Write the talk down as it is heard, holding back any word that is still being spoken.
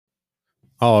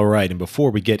All right. And before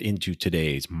we get into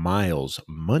today's Miles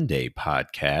Monday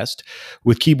podcast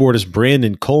with keyboardist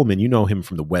Brandon Coleman, you know him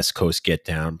from the West Coast Get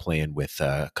Down, playing with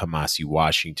Kamasi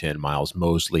Washington, Miles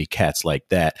Mosley, cats like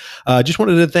that. Just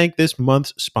wanted to thank this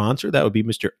month's sponsor. That would be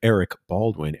Mr. Eric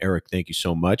Baldwin. Eric, thank you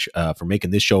so much for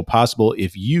making this show possible.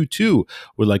 If you too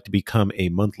would like to become a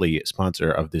monthly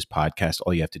sponsor of this podcast,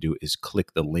 all you have to do is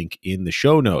click the link in the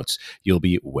show notes. You'll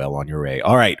be well on your way.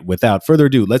 All right. Without further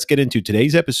ado, let's get into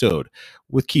today's episode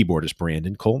with keyboardist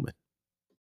Brandon Coleman.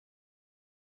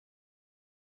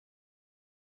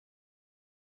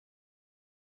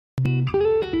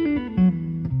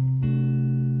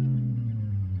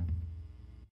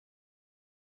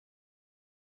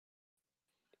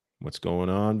 What's going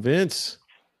on, Vince?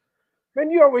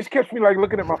 Man, you always catch me like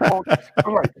looking at my phone.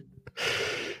 I'm like,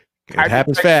 it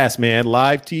happens fast, man.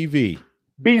 Live TV.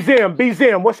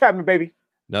 BZM, what's happening, baby?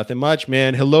 Nothing much,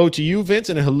 man. Hello to you, Vince,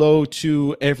 and hello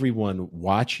to everyone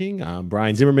watching. I'm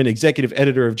Brian Zimmerman, executive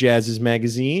editor of Jazz's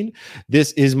Magazine.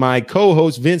 This is my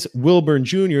co-host, Vince Wilburn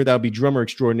Jr. That'll be drummer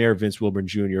extraordinaire Vince Wilburn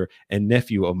Jr. and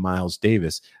nephew of Miles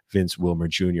Davis, Vince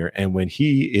Wilburn Jr. And when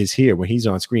he is here, when he's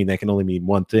on screen, that can only mean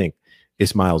one thing.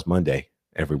 It's Miles Monday,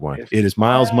 everyone. It is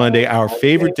Miles Monday, our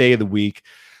favorite day of the week,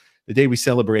 the day we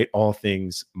celebrate all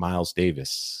things Miles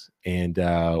Davis. And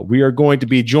we are going to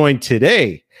be joined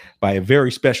today by a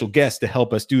very special guest to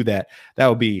help us do that. That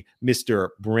will be Mr.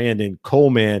 Brandon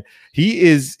Coleman.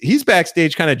 He's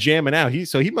backstage kind of jamming out.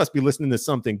 He must be listening to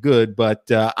something good, but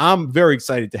I'm very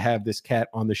excited to have this cat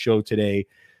on the show today.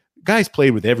 Guys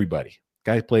played with everybody.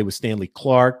 Guys played with Stanley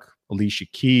Clarke, Alicia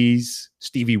Keys,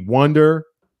 Stevie Wonder,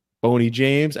 Boney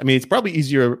James. I mean, it's probably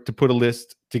easier to put a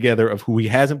list together of who he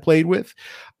hasn't played with.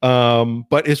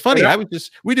 But it's funny.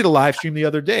 We did a live stream the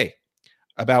other day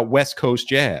about West Coast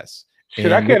jazz.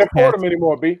 Shit, I can't afford him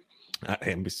anymore, B.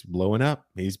 He's blowing up.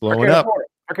 He's blowing up.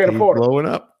 I can't afford him. Blowing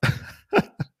up.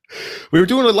 We were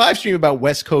doing a live stream about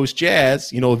West Coast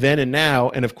jazz, then and now.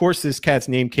 And of course, this cat's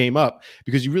name came up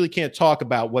because you really can't talk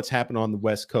about what's happened on the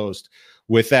West Coast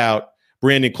without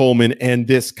Brandon Coleman and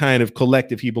this kind of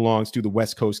collective he belongs to, the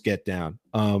West Coast Get Down.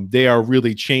 They are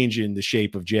really changing the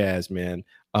shape of jazz, man,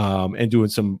 and doing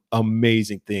some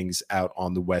amazing things out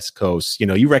on the West Coast.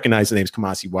 You recognize the names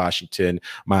Kamasi Washington,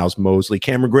 Miles Mosley,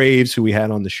 Cameron Graves, who we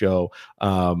had on the show.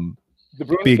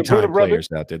 Big time players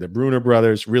out there. The Bruner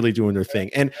brothers really doing their thing.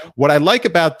 And what I like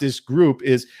about this group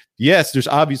is, yes, there's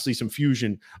obviously some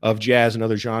fusion of jazz and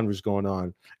other genres going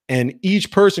on. And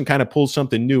each person kind of pulls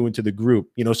something new into the group,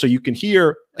 so you can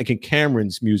hear, like in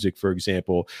Cameron's music, for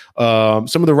example,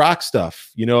 some of the rock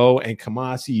stuff, and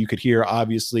Kamasi, you could hear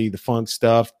obviously the funk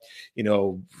stuff,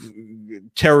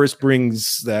 Terrorist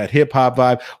brings that hip hop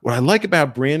vibe. What I like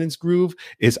about Brandon's groove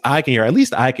is I can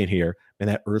hear, and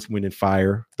that Earth, Wind and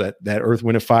Fire, that Earth,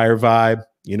 Wind and Fire vibe,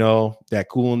 that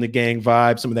Kool and the Gang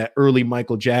vibe, some of that early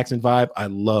Michael Jackson vibe. I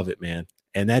love it, man.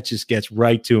 And that just gets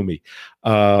right to me.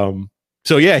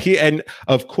 So yeah, and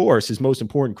of course, his most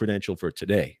important credential for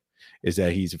today is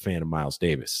that he's a fan of Miles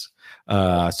Davis.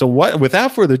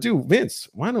 Without further ado, Vince,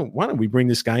 why don't we bring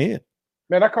this guy in?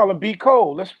 Man, I call him B.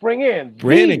 Cole. Let's bring in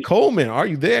Brandon Coleman. Are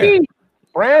you there?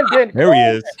 Brandon. There he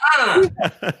is.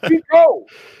 B. Cole.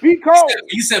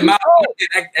 You said Miles.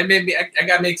 That made me. I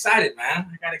got me excited, man.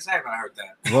 I got excited when I heard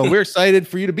that. Well, we're excited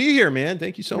for you to be here, man.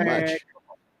 Thank you so much.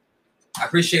 I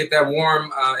appreciate that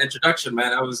warm introduction,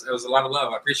 man. It was a lot of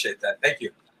love. I appreciate that. Thank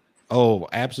you. Oh,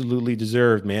 absolutely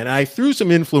deserved, man. I threw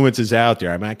some influences out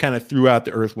there. I mean, I kind of threw out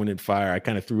the Earth, Wind, and Fire. I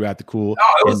kind of threw out the Kool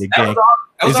and the Gang.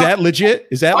 Is that legit?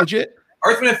 Is that legit?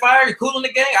 Earth, Wind, and Fire, Kool and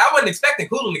the Gang. I wasn't expecting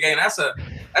Kool and the Gang. That's a.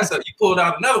 You pulled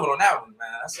out another one on that one, man.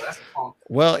 That's a fun.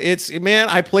 Well,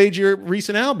 I played your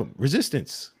recent album,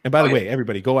 Resistance. And by the way,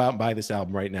 everybody go out and buy this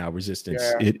album right now, Resistance.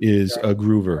 Yeah, it is a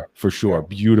groover for sure.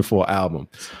 Beautiful album.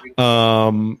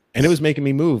 And it was making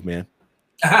me move, man.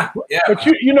 Yeah. But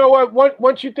you know what?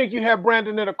 Once you think you have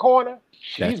Brandon in a corner,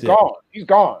 he's gone. He's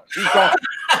gone.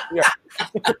 Yeah.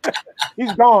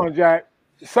 He's gone, Jack.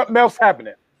 Something else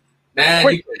happening. Man,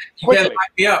 you can't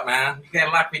lock me up, man. You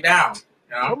can't lock me down.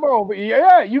 Come on, but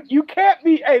yeah, you can't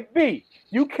be B.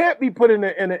 You can't be put in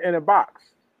a box.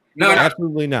 No,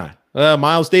 absolutely not.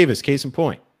 Miles Davis, case in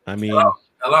point. I mean,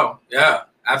 hello, yeah,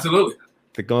 absolutely.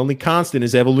 The only constant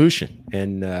is evolution,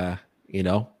 and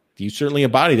you certainly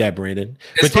embody that, Brandon.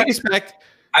 But take us back.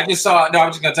 I'm just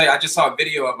gonna tell you, I just saw a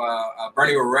video of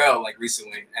Bernie Worrell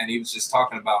recently, and he was just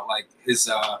talking about his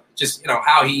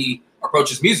how he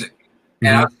approaches music,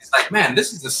 and I was just like, man,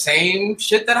 this is the same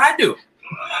shit that I do.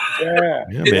 Yeah,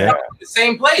 the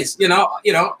same place,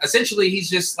 essentially he's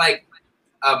just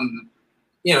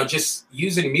just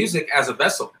using music as a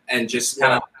vessel and just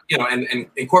kind of, you know, and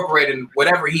incorporating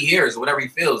whatever he hears, whatever he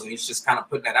feels, and he's just kind of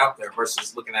putting that out there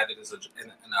versus looking at it as in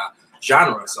a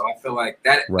genre. So I feel like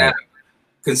that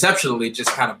conceptually just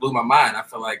kind of blew my mind. I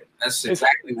feel like that's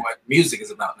exactly what music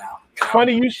is about now. You know?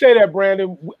 Funny you say that,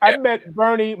 Brandon. I met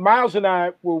Bernie. Miles and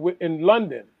I were in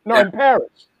London, in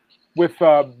Paris, with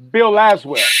Bill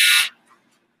Laswell,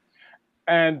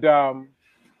 and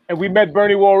we met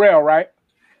Bernie Worrell, right?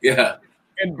 Yeah.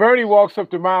 And Bernie walks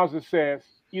up to Miles and says,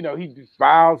 you know, he just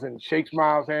bows and shakes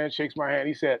Miles' hand, shakes my hand.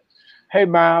 He said, "Hey,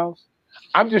 Miles,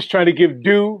 I'm just trying to give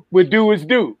due where due is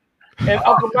due." And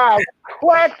Uncle Miles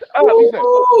cracked up. He said,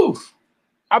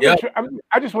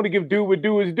 I just want to give due where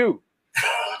due is due.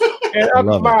 And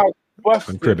Uncle Miles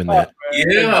busted that.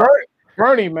 Yeah.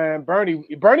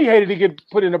 Bernie hated to get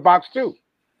put in a box too.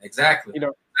 Exactly. You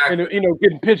know, and, you know,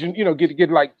 getting pigeon, you know, get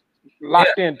like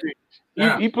locked into.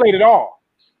 He played it all.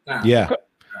 Yeah.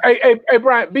 Hey,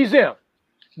 Brian, BZM.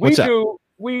 What's up?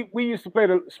 We used to play at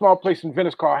a small place in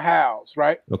Venice called Hal's,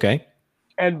 right? Okay.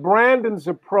 And Brandon's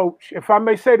approach, if I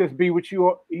may say this, B, what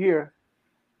you hear,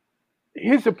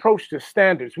 his approach to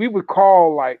standards, we would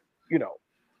call like, you know,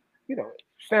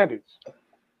 standards.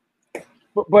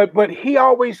 But he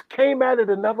always came at it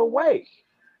another way,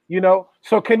 you know.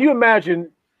 So can you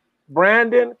imagine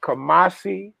Brandon,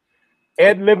 Kamasi,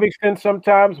 Ed Livingston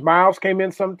sometimes, Miles came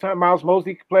in sometimes, Miles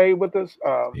Mosley played with us.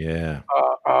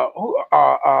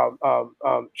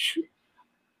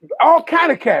 All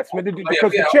kind of cats, man,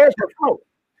 because the chairs were full.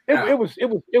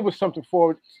 It was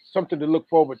something to look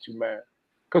forward to, man.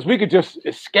 Because we could just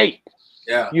escape.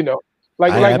 Yeah. You know. I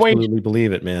absolutely Wayne,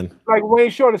 believe it, man. Like Wayne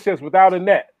Shorter says, without a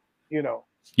net, you know.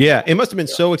 Yeah, it must have been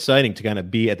so exciting to kind of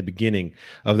be at the beginning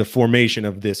of the formation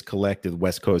of this collective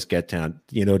West Coast Get Town,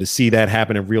 you know, to see that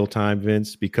happen in real time,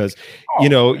 Vince, because, you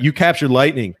know, you captured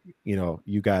lightning, you know,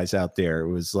 you guys out there. It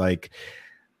was like,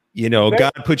 you know,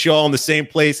 God put you all in the same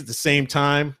place at the same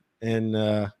time. And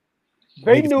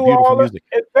they knew all the,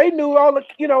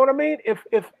 you know what I mean? If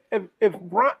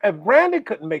Brandon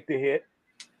couldn't make the hit,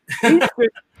 he'd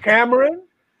hit Cameron.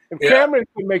 If Cameron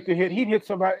could make the hit, he'd hit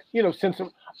somebody, you know, send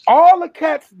some. All the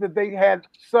cats that they had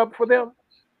sub for them,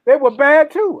 they were bad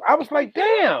too. I was like,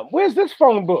 damn, where's this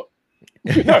phone book?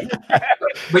 But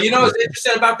you know what's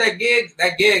interesting about that gig?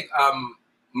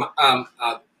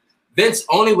 Vince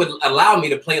only would allow me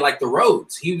to play like the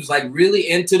Rhodes. He was like really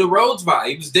into the Rhodes vibe.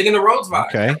 He was digging the Rhodes vibe.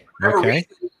 Okay.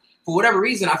 For whatever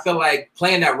reason, I feel like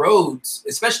playing that Rhodes,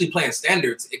 especially playing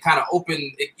standards, it kind of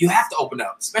you have to open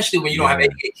up, especially when you don't have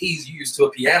 88 keys you used to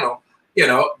a piano, you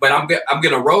know. But I'm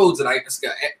getting a Rhodes and it's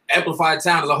got amplified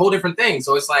sound is a whole different thing.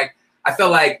 So it's like I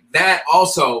felt like that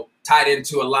also tied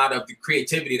into a lot of the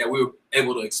creativity that we were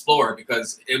able to explore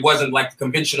because it wasn't like the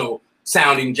conventional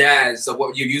sounding jazz of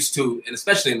what you're used to, and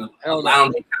especially in the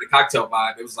lounge kind of cocktail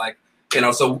vibe. It was like, you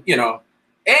know, so, you know,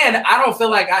 and I don't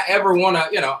feel like I ever want to,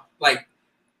 you know, like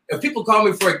if people call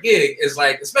me for a gig, it's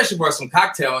like, especially for some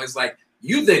cocktail, it's like,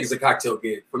 you think it's a cocktail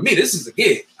gig. For me, this is a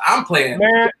gig. I'm playing.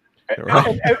 Man.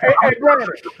 I'm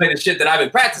playing the shit that I've been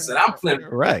practicing. I'm playing.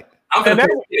 Right. I'm going to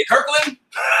play Kirkland.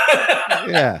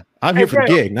 Yeah. I'm here for the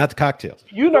gig, not the cocktails.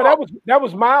 You know, that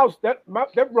was Miles. That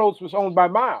Rhodes was owned by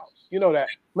Miles. You know that.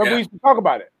 Remember we used to talk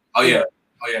about it. Oh, yeah.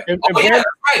 Oh, yeah. That's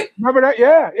right. Remember that?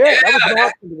 Yeah.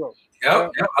 That was Miles. Yep. I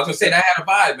was going to say that had a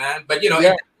vibe, man. But, you know,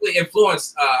 it really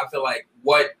influenced, I feel like,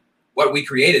 what we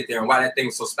created there and why that thing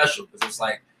was so special. Because it's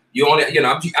like, you only, you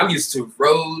know, I'm used to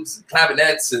Rhodes and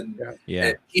clavinets and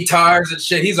guitars and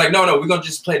shit. He's like, no, we're going to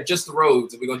just play just the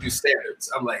Rhodes and we're going to do standards.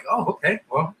 I'm like, oh, okay,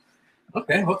 well,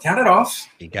 count it off.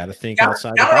 You got to think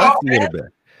outside the box a little bit.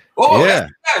 Oh, yeah.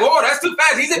 That's too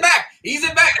fast. Ease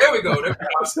it back. There we go.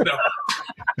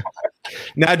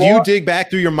 Now, do you dig back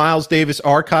through your Miles Davis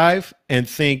archive and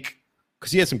think,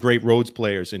 because he had some great Rhodes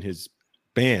players in his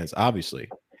bands, obviously,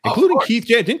 including Keith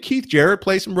Jarrett. Didn't Keith Jarrett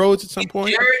play some Rhodes at some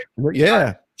point?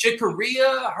 Yeah. Chick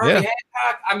Corea, Herbie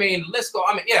Hancock. I mean, let's go.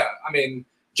 I mean,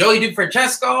 Joey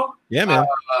DeFrancesco. Yeah, man.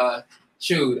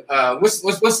 What's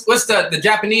the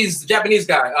Japanese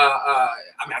guy?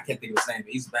 I mean, I can't think of his name.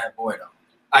 He's a bad boy though.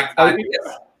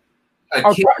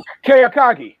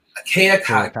 Kayakagi.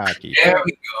 Kayakagi. There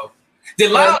we go.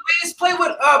 Did Lyle Mays play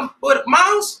with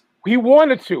Miles? He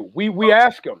wanted to. We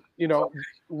asked him. You know,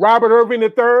 Robert Irving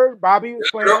III, Bobby was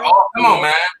playing. Oh, come on,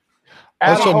 man.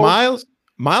 Also,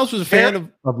 Miles was a fan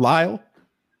of Lyle.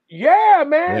 Yeah,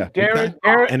 man. Yeah,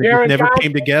 Darren and it never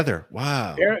came together.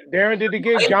 Wow. Darren did the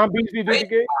gig. John Beasley did the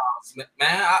gig.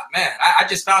 I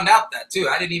just found out that too.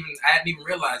 I hadn't even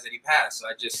realized that he passed. So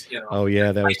I just, you know. Oh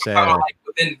yeah, that was sad. Like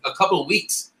within a couple of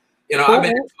weeks, you know, I've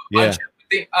been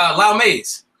Lyle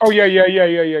Mays. Oh yeah. Yeah,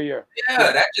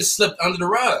 that just slipped under the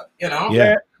rug, you know.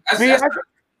 Yeah.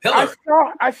 pillar.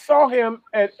 I saw him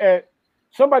at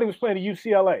somebody was playing at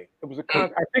UCLA. It was I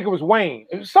think it was Wayne.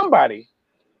 It was somebody.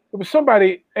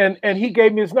 And he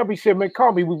gave me his number. He said, "Man,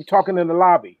 call me." We were talking in the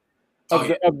lobby of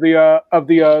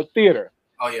the theater.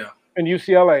 Oh yeah. In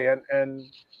UCLA and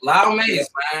Loud Maze,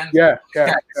 man. Yeah.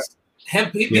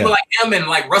 People like him and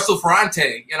like Russell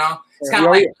Ferrante, you know, it's kind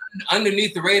of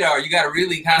underneath the radar. You got to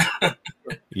really kind of.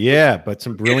 Yeah, but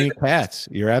some brilliant cats.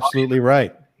 You're absolutely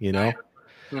right. You know.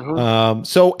 Mm-hmm.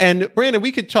 So, and Brandon,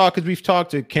 we could talk, because we've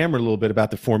talked to Cameron a little bit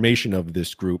about the formation of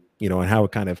this group, you know, and how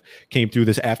it kind of came through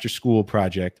this after school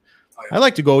project. Oh, yeah. I'd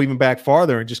like to go even back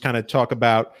farther and just kind of talk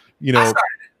about, you know.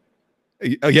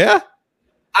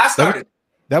 I started.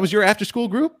 That was your after school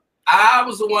group? I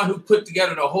was the one who put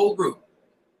together the whole group.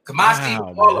 Kamasi,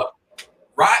 all of them.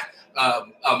 Right?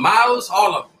 Miles,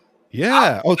 all of them.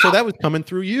 Yeah. So that was coming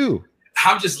through you.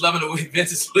 I'm just loving the way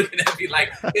Vince is looking at me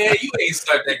like, yeah, you ain't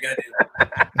start that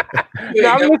goddamn.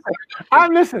 No,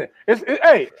 I'm listening.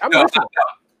 I'm listening.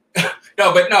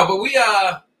 But we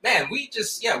man, we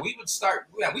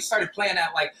started playing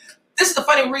that. Like, this is the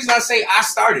funny reason I say I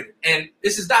started, and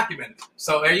this is documented.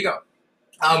 So there you go.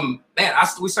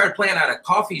 We started playing at a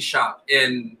coffee shop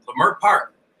in Leimert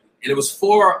Park, and it was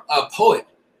for a poet,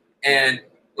 and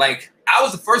like I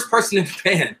was the first person in the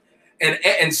band.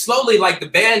 And slowly, like, the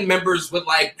band members would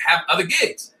like have other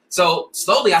gigs. So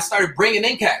slowly I started bringing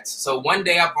in cats. So one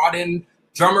day I brought in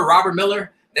drummer Robert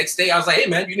Miller. Next day I was like, hey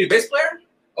man, you need a bass player?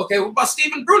 Okay, what about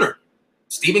Steven Bruner?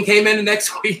 Steven came in the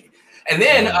next week. And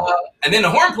then the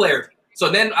horn player.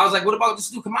 So then I was like, what about this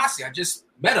dude Kamasi? I just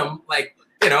met him like,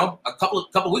 you know, a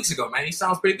couple weeks ago, man. He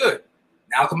sounds pretty good.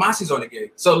 Now Kamasi's on the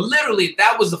gig. So literally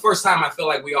that was the first time I feel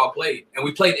like we all played. And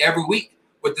we played every week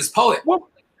with this poet.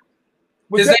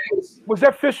 Was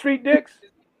that Fish Street Dicks?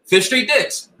 Fish Street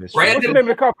Dicks. Brandon, what's the name of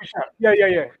the coffee shop?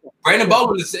 Yeah. Brandon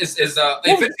Bowen is Fish Street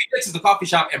Dicks is the coffee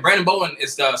shop, and Brandon Bowen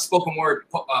is the spoken word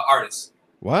artist.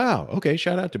 Wow. Okay.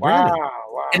 Shout out to Brandon.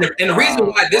 Wow. And the reason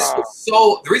why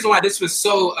this was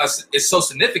so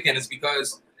significant is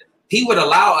because he would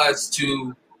allow us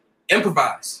to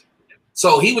improvise.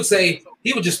 So he would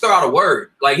just throw out a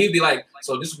word. Like, he'd be like,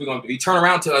 so this is what we're going to do. He'd turn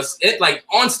around to us, like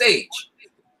on stage.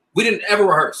 We didn't ever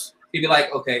rehearse. He'd be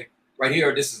like, okay, right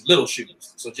here, this is little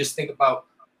shoes. So just think about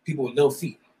people with little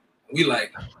feet. We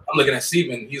like, I'm looking at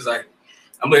Steven. He's like,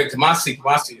 I'm looking at Kamasi.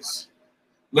 Kamasi's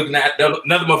looking at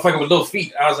another motherfucker with little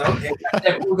feet. I was like,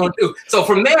 okay, what we're going to do. So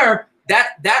from there,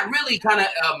 that really kind of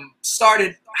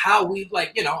started how we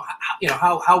like,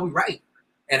 how we write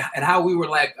and how we were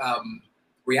like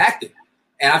reacting.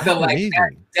 And I felt like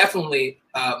that definitely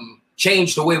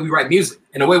changed the way we write music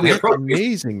and the way we approach music.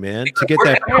 Amazing, man, to get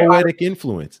that poetic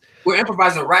influence. We're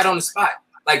improvising right on the spot,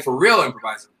 like for real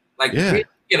improvising. Like, so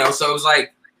it was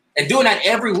like, and doing that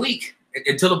every week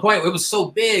until the point where it was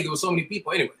so big, it was so many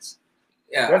people anyways.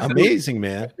 Yeah. That's amazing,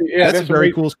 man. Yeah, that's a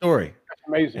very cool story. That's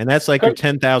amazing. And that's like your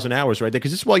 10,000 hours right there.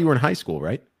 Because this is while you were in high school,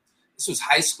 right? This was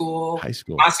high school. Monty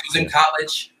was in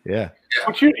college. Yeah.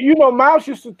 But you know, Miles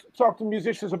used to talk to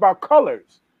musicians about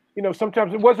colors. You know,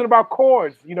 sometimes it wasn't about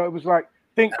chords. You know, it was like,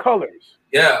 think colors.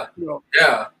 Yeah.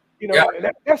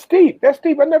 That's deep. That's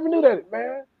deep. I never knew that,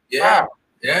 man. Yeah. Wow.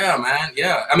 Yeah, man.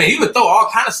 Yeah. I mean, he would throw all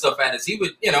kind of stuff at us. He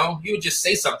would, he would just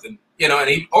say something, and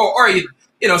he, or he,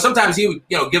 sometimes he would,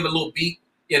 give a little beat.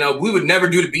 We would never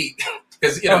do the beat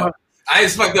because, I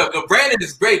just fucked up. Brandon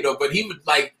is great though, but he would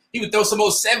throw some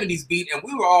old 70s beat, and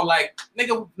we were all like,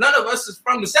 nigga, none of us is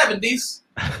from the 70s.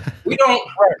 We don't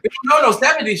know no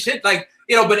 70s shit. Like,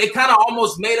 but it kind of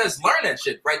almost made us learn that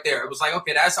shit right there. It was like,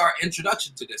 okay, that's our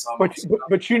introduction to this. Almost.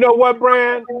 But you know what,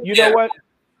 Brand? You know what?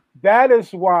 That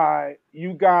is why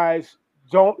you guys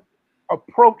don't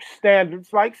approach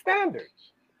standards like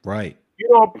standards. Right. You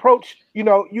don't approach, you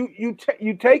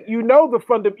take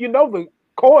the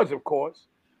chords, of course,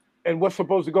 and what's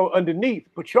supposed to go underneath,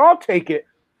 but y'all take it,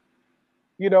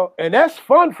 and that's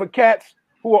fun for cats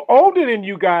who are older than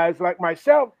you guys, like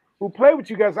myself, who play with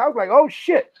you guys. I was like, oh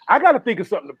shit, I got to think of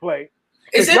something to play.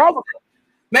 Is it,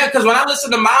 man? Because when I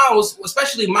listen to Miles,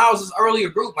 especially Miles' earlier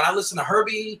group, when I listen to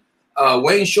Herbie,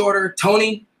 Wayne Shorter,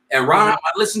 Tony, and Ron, I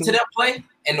listen to them play,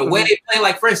 and the way they play,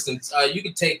 like for instance, you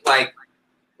could take like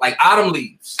Autumn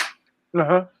Leaves.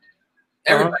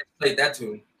 Everybody played that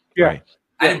tune. Yeah, right.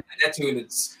 I didn't play that tune.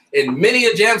 It's in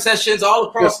many jam sessions all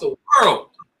across the world.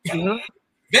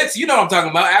 Vince, you know what I'm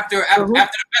talking about. After the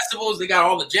festivals, they got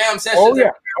all the jam sessions. Oh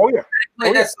yeah. They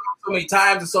played that song so many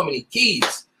times and so many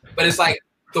keys. But it's like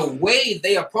the way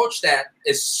they approach that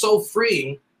is so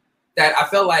freeing that I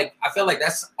felt like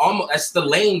that's the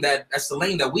lane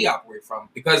that we operate from,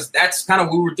 because that's kind of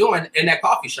what we were doing in that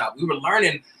coffee shop. We were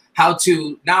learning how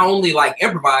to not only like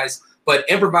improvise, but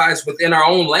improvise within our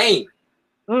own lane.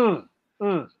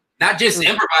 Not just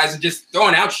improvising, just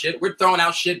throwing out shit. We're throwing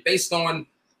out shit based on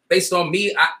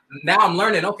me. Now I'm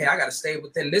learning, okay, I got to stay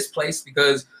within this place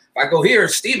because if I go here,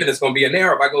 Steven is going to be in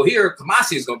there. If I go here,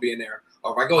 Kamasi is going to be in there.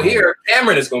 Or if I go here,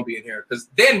 Cameron is going to be in here. Because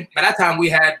then by that time we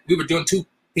were doing 2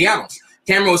 pianos.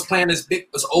 Cameron was playing this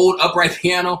old upright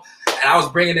piano, and I was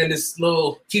bringing in this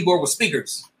little keyboard with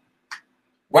speakers.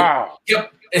 Wow.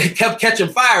 It kept catching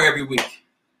fire every week.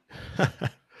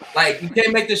 Like, you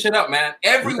can't make this shit up, man.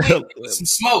 Every week there was some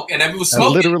smoke, and it was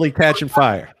smoking. Literally catching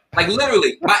fire. Like,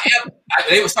 literally. My amp,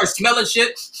 they would start smelling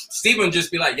shit. Steven would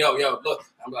just be like, yo, look.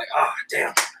 I'm like, oh, damn.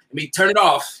 Let me turn it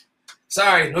off.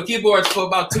 Sorry, no keyboards for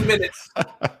about 2 minutes.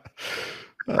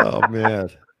 Oh, man.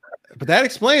 But that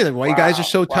explains it. Why you guys are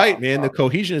so tight, man. The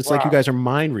cohesion, it's like you guys are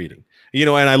mind reading. You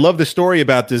know, and I love the story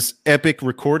about this epic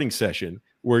recording session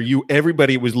where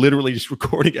everybody was literally just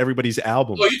recording everybody's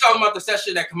album. So you talking about the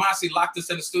session that Kamasi locked us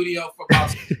in the studio for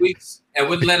about 6 weeks and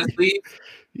wouldn't let us leave?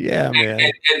 Yeah, man.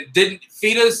 And didn't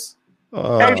feed us?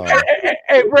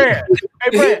 Hey, Brad.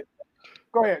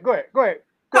 Go ahead.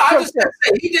 No, I just gotta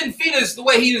say, he didn't feed us the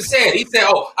way he was saying. He said,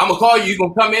 oh, I'm going to call you. You're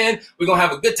going to come in. We're going to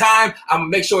have a good time. I'm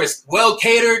going to make sure it's well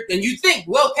catered. And you think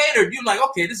well catered. You're like,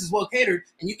 okay, this is well catered.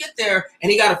 And you get there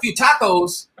and he got a few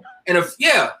tacos and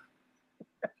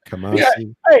Come on. Yeah.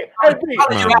 Hey, I'm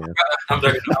joking.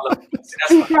 That's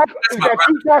 2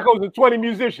 tacos and 20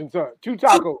 musicians, huh? 2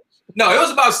 tacos. No, it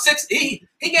was about 6. He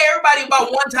gave everybody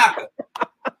about 1 taco.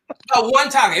 About 1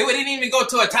 taco. It didn't even go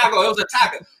to a taco. It was a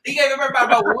taco. He gave everybody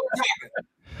about 1 taco.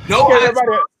 No,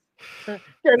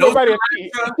 nobody.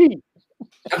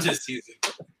 I'm just teasing.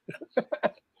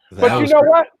 But you know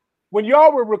what? When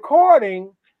y'all were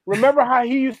recording, remember how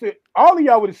he used to? All of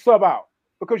y'all would sub out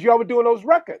because y'all were doing those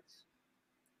records.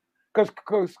 Because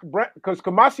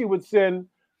Kamasi would send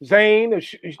Zane, or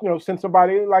send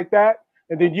somebody like that,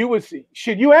 and then you would see.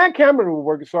 You and Cameron were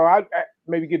working, so I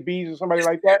maybe get Bees or somebody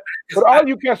like that. But all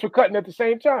you cats were cutting at the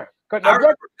same time. I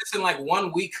remember missing like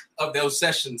 1 week of those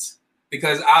sessions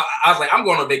because I was like, I'm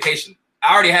going on vacation.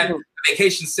 I already had a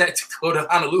vacation set to go to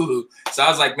Honolulu, so I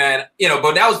was like, man,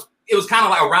 But it was kind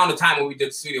of like around the time when we did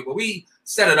the studio, but we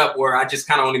set it up where I just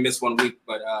kind of only missed 1 week,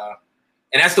 but.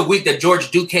 And that's the week that George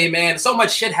Duke came in. So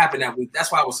much shit happened that week.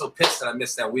 That's why I was so pissed that I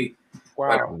missed that week.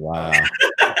 Wow.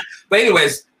 But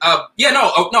anyways,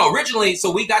 originally, so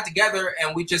we got together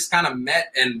and we just kind of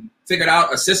met and figured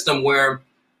out a system where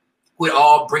we'd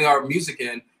all bring our music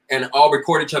in and all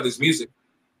record each other's music,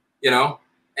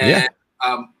 And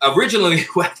originally,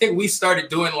 I think we started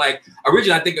doing I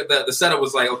think the setup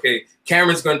was like, okay,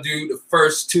 Cameron's going to do the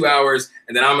first 2 hours,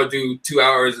 and then I'm going to do 2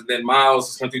 hours, and then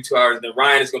Miles is going to do 2 hours, and then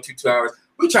Ryan is going to do 2 hours.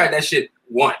 We tried that shit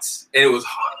once, and it was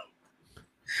hard.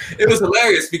 It was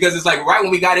hilarious because it's like right when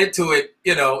we got into it,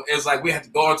 it was like we had to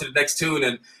go on to the next tune,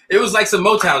 and it was like some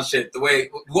Motown shit. The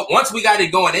way once we got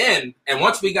it going in, and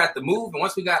once we got the move, and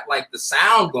once we got like the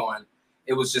sound going,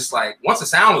 it was just like once the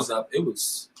sound was up, it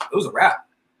was a wrap.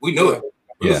 We knew it.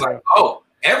 It was like, oh,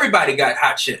 everybody got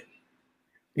hot shit.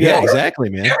 Yeah, exactly,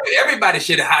 man. Everybody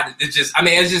shit hot. It just,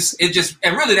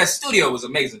 and really that studio was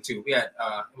amazing too. We had,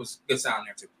 it was good sound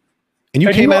there too. And you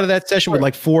came out of that session with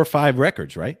like 4 or 5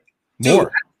 records, right? More. Dude,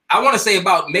 I want to say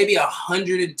about maybe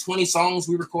 120 songs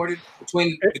we recorded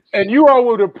between. And you all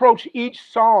would approach each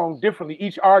song differently.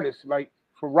 Each artist, like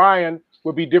for Ryan,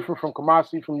 would be different from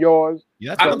Kamasi, from yours.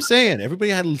 Yeah, that's what I'm saying.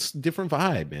 Everybody had a different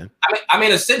vibe, man. I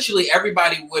mean, essentially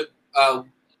everybody would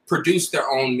produce their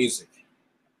own music.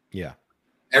 Yeah.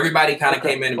 Everybody kind of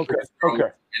came in and produced their own,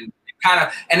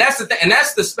 and that's the thing, and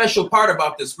that's the special part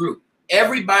about this group.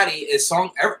 Everybody is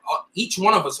each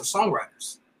one of us are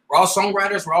songwriters. We're all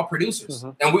songwriters. We're all producers,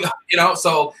 and we,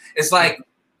 so it's like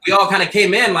we all kind of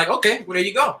came in like, okay, well, there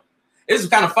you go. It was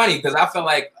kind of funny because I felt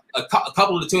like a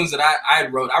couple of the tunes that I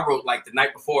wrote like the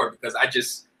night before because I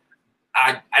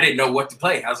didn't know what to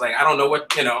play. I was like, I don't know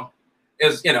what, it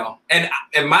was,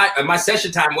 and my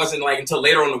session time wasn't like until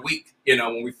later on the week,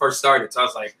 when we first started. So I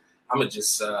was like, I'm gonna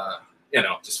just,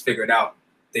 just figure it out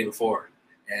the day before.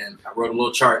 And I wrote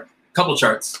a couple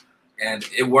charts, and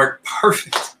it worked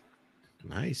perfect.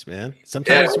 Nice, man.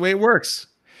 Sometimes that's the way it works.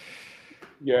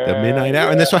 Yeah. The midnight hour.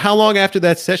 And then, so how long after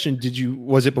that session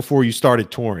was it before you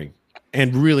started touring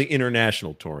and really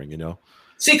international touring,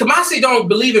 See, Kamasi don't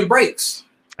believe in breaks.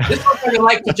 This motherfucker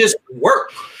like to just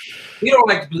work. He don't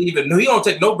like to believe in. He don't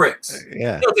take no breaks.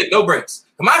 Yeah. He don't take no breaks.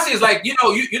 Kamasi is like,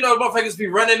 motherfuckers be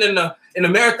running in the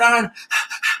marathon,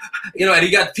 and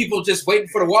he got people just waiting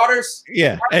for the waters.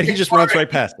 Yeah, and he just runs right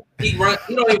past it. He don't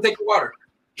even take the water.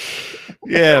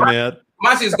 Yeah, man.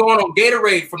 Kamasi is going on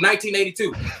Gatorade from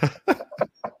 1982.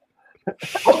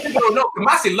 Most people don't know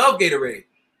Kamasi loved Gatorade.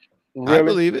 Really? I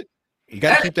believe it. You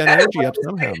got to keep that energy up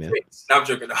somehow, man. No, I'm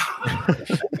joking.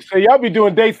 So y'all be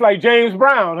doing dates like James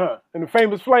Brown, huh? And the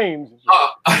Famous Flames.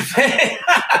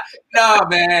 No,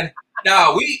 man.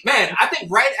 No, I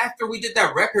think right after we did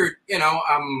that record, you know,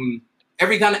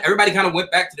 everybody kind of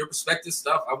went back to their respective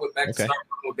stuff. I went back to start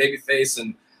working with Babyface,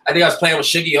 and I think I was playing with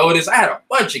Shiggy Otis. I had a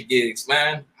bunch of gigs,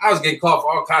 man. I was getting called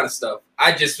for all kind of stuff.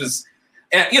 I just was,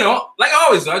 you know, like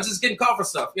always, I was just getting called for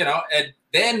stuff, you know. And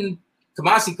then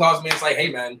Kamasi calls me and it's like,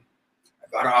 hey, man, I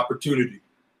got an opportunity.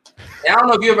 And I don't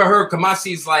know if you ever heard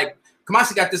Kamasi's like,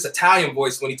 Kamasi got this Italian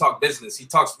voice when he talks business. He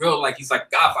talks real like he's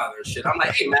like Godfather and shit. I'm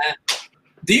like, hey, man,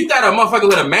 do you got a motherfucker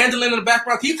with a mandolin in the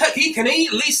background? Can he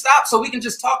at least stop so we can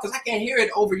just talk? Because I can't hear it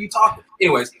over you talking.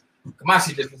 Anyways,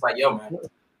 Kamasi just was like, yo, man.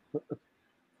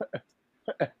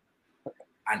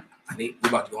 We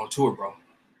about to go on tour, bro.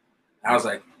 And I was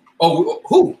like, oh,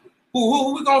 who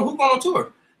we going on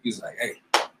tour? He was like, hey,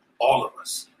 all of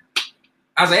us.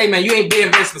 I was like, hey, man, you ain't being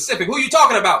very specific. Who you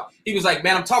talking about? He was like,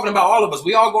 man, I'm talking about all of us.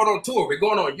 We all going on tour. We're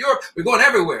going on Europe. We're going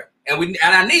everywhere. And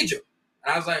I need you.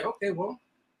 And I was like, okay, well,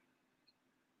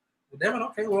 Devin,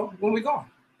 okay, well, when we going?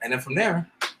 And then from there,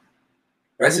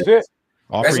 that's it.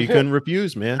 Offer you couldn't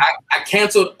refuse, man. I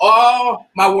canceled all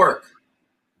my work.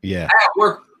 Yeah. I had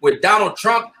work with Donald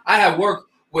Trump. I had work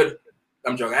with,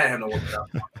 I'm joking, I didn't have no work with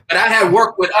Donald Trump. But I had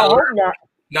work with,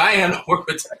 no, I ain't have no work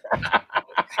with, I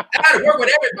had to work with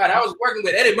everybody. I was working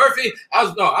with Eddie Murphy. I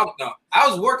was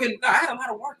working, I had a lot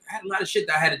of work. I had a lot of shit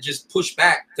that I had to just push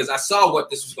back because I saw what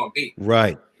this was going to be.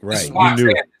 Right. You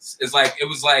knew. It's like,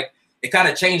 it kind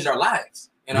of changed our lives.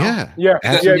 You know? Yeah.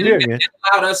 It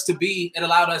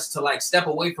allowed us to like step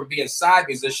away from being side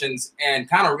musicians and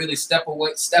kind of really step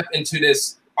into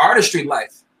this artistry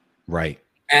life. Right.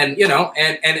 And you know,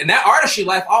 and that artistry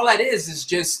life, all that is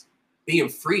just being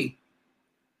free.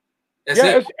 That's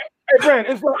it. Hey, Brand,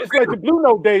 it's like the Blue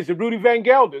Note days of Rudy Van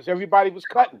Gelders. Everybody was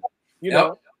cutting. You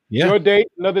know, your date,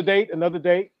 another date, another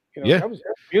date. You know, that was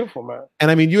beautiful, man.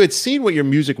 And I mean, you had seen what your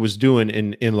music was doing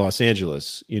in Los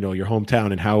Angeles, you know, your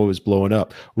hometown, and how it was blowing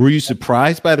up. Were you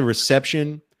surprised by the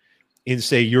reception in,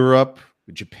 say, Europe,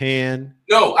 Japan?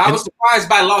 No, I was surprised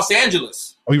by Los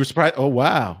Angeles. Oh, you were surprised? Oh,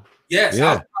 wow. Yes,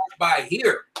 I was surprised by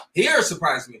here. Here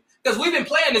surprised me because we've been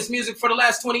playing this music for the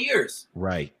last 20 years.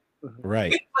 Right. We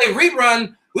play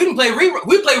rerun. We didn't play rerun.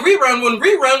 We played rerun when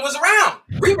rerun was around.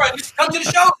 Rerun used to come to the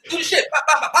show, do the shit,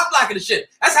 pop locking the shit.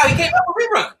 That's how he came up with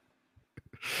rerun.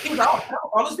 He was like,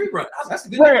 all this rerun. That's a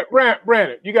good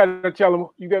Brandon, you got to tell them.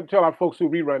 You got to tell our folks who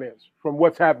rerun is from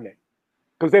What's Happening,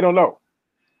 because they don't know.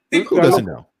 Who doesn't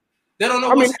know? They don't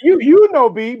know. I mean, you know,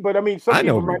 B, but I mean, some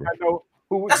people might not know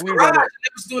who. That's Garage. They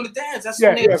was doing the dance. That's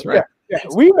right. Yeah.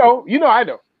 We know. You know, I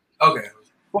know. Okay.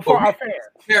 Before our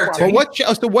fans.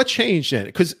 So what changed then?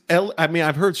 Because I mean,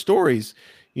 I've heard stories.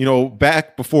 You know,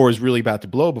 back before it was really about to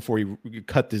blow, before you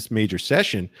cut this major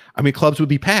session, I mean, clubs would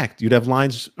be packed. You'd have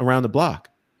lines around the block.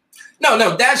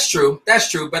 No, that's true. That's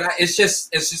true. But it's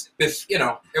just, you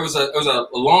know, it was a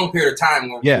long period of time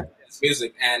when we did this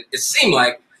music, and it seemed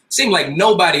like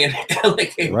nobody in LA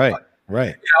came. Right.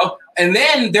 You know, and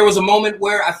then there was a moment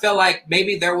where I felt like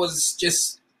maybe there was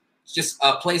just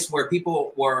a place where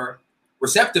people were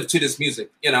receptive to this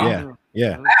music. You know.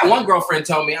 Yeah. I had one girlfriend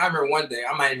tell me, I remember one day,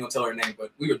 I'm not even gonna tell her name,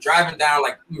 but we were driving to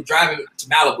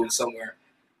Malibu somewhere,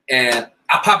 and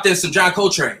I popped in some John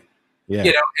Coltrane. Yeah.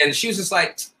 You know, and she was just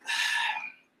like,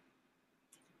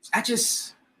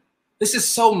 this is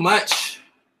so much.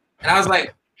 And I was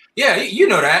like, yeah, you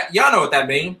know that. Y'all know what that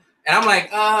means. And I'm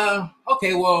like,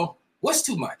 okay, well, what's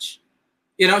too much?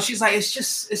 You know, she's like, it's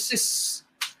just,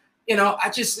 you know,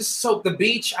 it's so the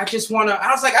beach. I was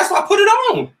like, that's why I put it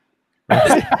on.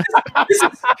 I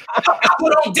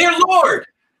put on Dear Lord.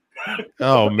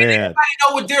 Oh man! Anybody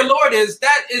know what Dear Lord is?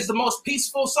 That is the most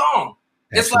peaceful song.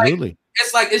 Absolutely.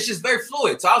 It's just very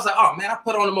fluid. So I was like, oh man, I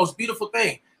put on the most beautiful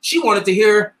thing. She wanted to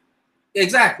hear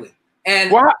exactly.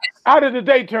 And how did the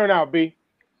date turn out, B?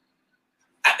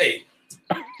 Hey.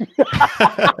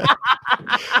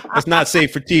 It's not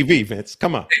safe for TV, Vince.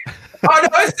 Come on. Oh no,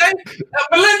 it's safe.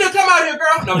 Melinda, come out here,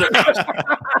 girl. No,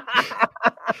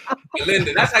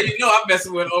 Melinda, that's how you know I'm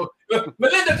messing with.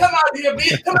 Melinda, come out here,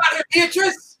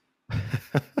 Beatrice.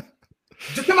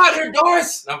 Come out here,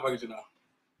 Doris. No, I'm fucking you know.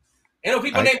 Ain't no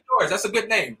people named Doris. That's a good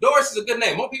name. Doris is a good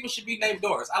name. More people should be named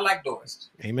Doris. I like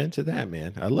Doris. Amen to that,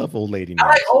 man. I love old lady names. I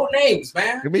like old names,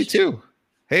 man. Me too.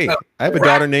 Hey, I have a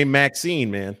daughter named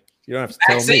Maxine, man. You don't have to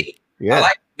tell me. Yeah. I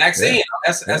like Maxine. Yeah.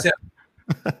 That's it.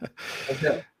 That's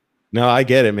it. No, I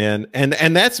get it, man. And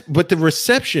but the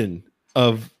reception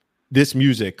of this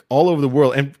music all over the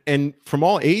world and from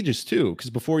all ages too, because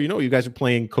before you know, you guys are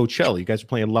playing Coachella, you guys are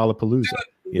playing Lollapalooza.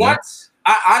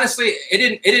 I honestly,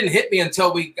 it didn't hit me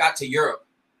until we got to Europe.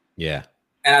 Yeah.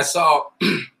 And I saw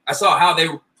how they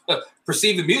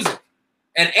perceived the music,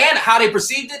 and how they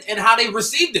perceived it and how they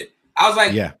received it. I was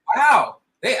like, wow,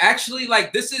 they actually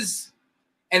like this is.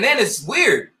 And then it's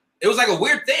weird. It was like a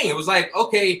weird thing. It was like,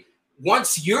 okay,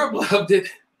 once Europe loved it,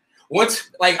 once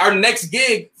like our next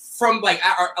gig from like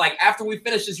after we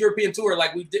finished this European tour,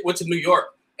 like went to New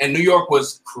York, and New York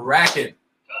was cracking.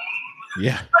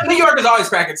 Yeah, New York is always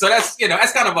cracking, so that's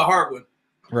that's kind of a hard one.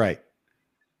 Right.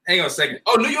 Hang on a second.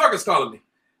 Oh, New York is calling me.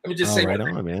 Let me just say right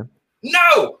on, man.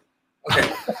 No.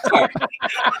 Okay.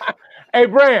 Hey,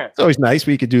 Brand. It's always nice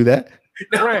we could do that.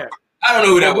 Brand. I don't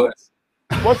know who that was.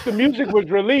 Once the music was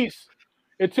released,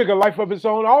 it took a life of its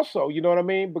own also. You know what I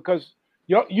mean? Because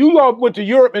you all went to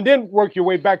Europe and then worked your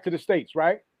way back to the States,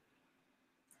 right?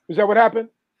 Is that what happened?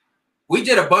 We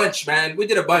did a bunch, man. We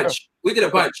did a bunch.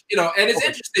 You know, and it's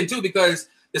interesting too because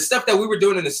the stuff that we were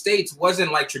doing in the States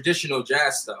wasn't like traditional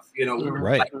jazz stuff. You know, we were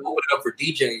like opening up for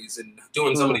DJs and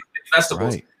doing some of these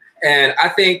festivals. Right. And I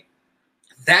think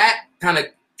that kind of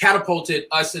catapulted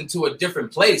us into a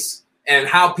different place and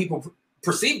how people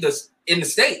perceived us in the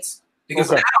States. Because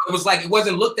now it was like, it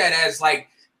wasn't looked at as like,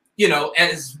 you know,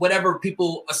 as whatever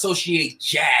people associate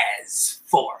jazz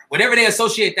for. Whatever they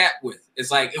associate that with. It's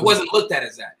like, it wasn't looked at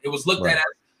as that. It was looked at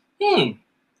as,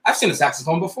 I've seen a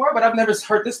saxophone before, but I've never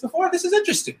heard this before. This is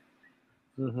interesting.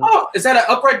 Oh, is that an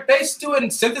upright bass doing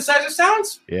synthesizer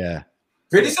sounds? Yeah.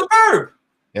 Pretty superb.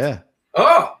 Yeah.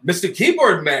 Oh, Mr.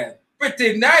 Keyboard Man.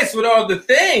 Pretty nice with all the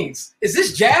things. Is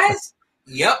this jazz?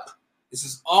 Yep. This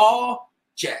is all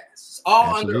jazz. It's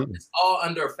all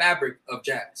under a fabric of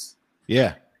jazz.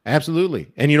 Yeah,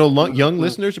 absolutely. And, you know, young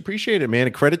listeners appreciate it, man.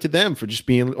 And credit to them for just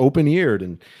being open-eared.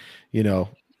 And, you know,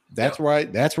 that's where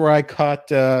I caught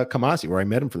Kamasi, where I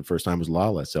met him for the first time was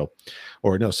Lala. So,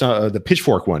 or no, the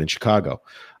Pitchfork one in Chicago.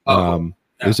 It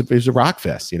was a rock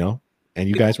fest, you know, and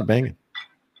you guys were banging.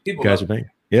 You guys were banging.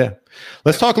 Yeah.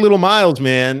 Let's talk a little Miles,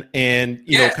 man. And,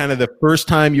 you know, kind of the first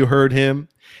time you heard him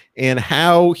and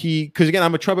how because again,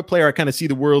 I'm a trumpet player. I kind of see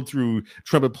the world through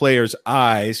trumpet players'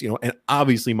 eyes, you know, and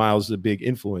obviously Miles is a big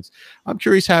influence. I'm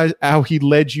curious how he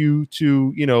led you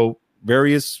to, you know,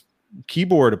 various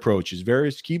keyboard approaches,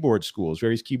 various keyboard schools,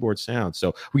 various keyboard sounds.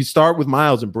 So we start with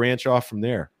Miles and branch off from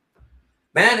there.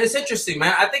 Man, it's interesting,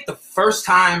 man. I think the first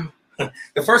time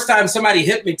somebody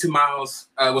hit me to Miles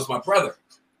was my brother.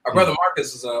 Our brother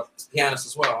Marcus is a pianist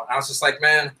as well. I was just like,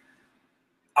 man,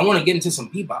 I want to get into some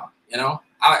bebop, you know?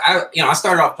 I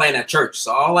started off playing at church,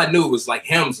 so all I knew was like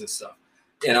hymns and stuff,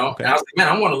 you know? And I was like,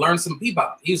 man, I want to learn some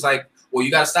bebop. He was like, well,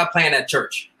 you got to stop playing at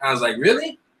church. And I was like,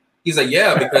 really? He's like,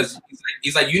 yeah, because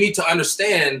he's like, you need to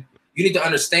understand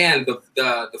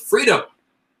the freedom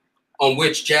on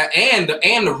which jazz and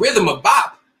the rhythm of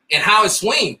bop and how it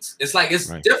swings. It's like,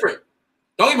 it's different.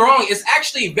 Don't get me wrong, it's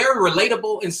actually very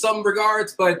relatable in some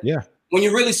regards, but when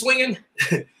you're really swinging,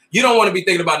 you don't want to be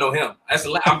thinking about no hymn.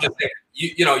 I'm just saying,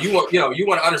 you want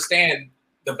to understand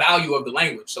the value of the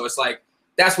language. So it's like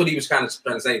that's what he was kind of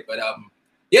trying to say. But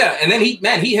and then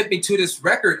he hit me to this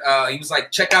record. He was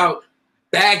like, check out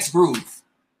Bag's Groove.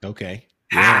 Okay.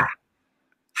 Ha.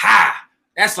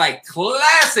 That's like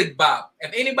classic bop.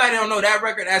 If anybody don't know that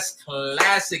record, that's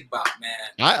classic bop, man.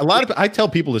 I tell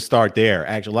people to start there.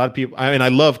 Actually, a lot of people. I mean, I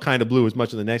love Kind of Blue as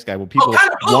much as the next guy. When people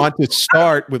want to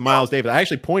start with Miles Davis, I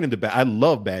actually point him to Bag. I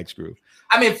love Bag's Groove.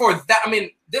 I mean,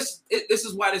 this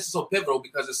is why this is so pivotal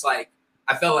because it's like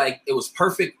I felt like it was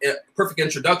perfect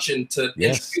introduction to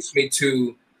introduce me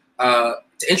to a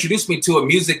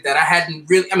music that I hadn't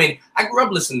really. I mean, I grew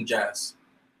up listening to jazz.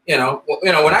 You know,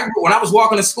 when I was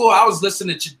walking to school, I was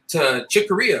listening to Chick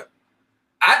Corea.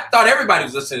 I thought everybody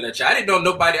was listening to that shit. I didn't know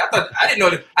nobody. I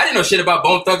didn't know shit about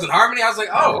Bone Thugs and Harmony. I was like,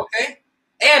 oh, okay.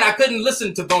 And I couldn't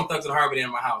listen to Bone Thugs and Harmony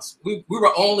in my house. We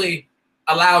were only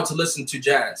allowed to listen to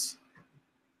jazz.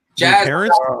 Jazz.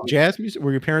 Jazz music.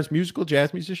 Were your parents musical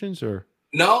jazz musicians or?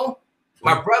 No,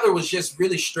 my brother was just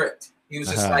really strict. He was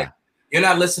just like, you're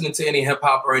not listening to any hip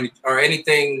hop or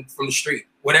anything from the street,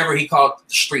 whatever he called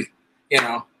the street. You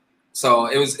know. So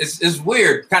it's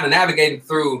weird kind of navigating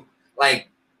through like,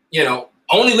 you know,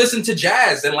 only listen to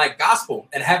jazz and like gospel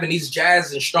and having these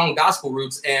jazz and strong gospel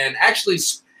roots. And actually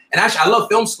I love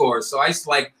film scores. So I used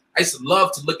to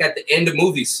love to look at the end of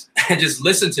movies and just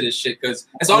listen to this shit because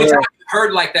it's the only time I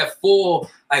heard like that full,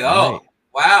 like, oh,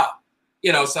 wow.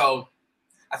 You know, so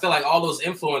I feel like all those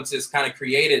influences kind of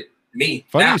created me.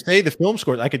 Funny you say the film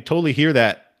scores. I could totally hear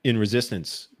that. In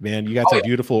Resistance, man, you got some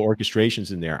beautiful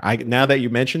orchestrations in there. Now that you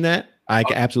mention that, I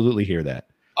can absolutely hear that.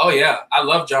 Oh yeah, I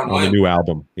love John Williams. On the new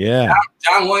album, yeah.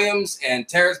 John Williams and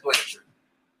Terrence Blanchard.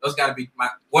 Those got to be two of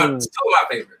my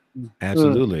favorite.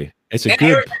 Absolutely. It's a and good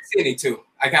Harry Mancini too.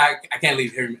 I can't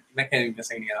leave Harry. I can't leave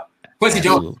Mancini out. Quincy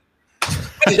Jones.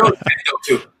 Quincy Jones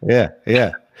too.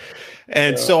 Yeah.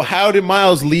 And so how did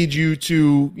Miles lead you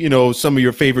to, you know, some of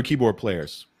your favorite keyboard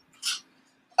players?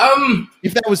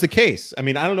 If that was the case, I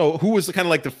mean, I don't know who was kind of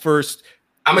like the first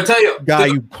I'm gonna tell you guy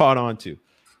you caught on to,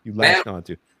 you latched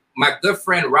onto. My good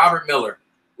friend Robert Miller.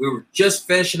 We were just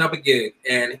finishing up a gig,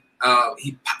 and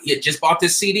he had just bought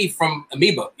this CD from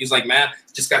Amoeba. He was like, "Man,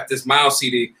 just got this Miles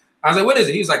CD." I was like, "What is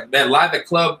it?" He was like, "Man, live at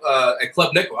Club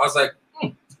Nickel." I was like,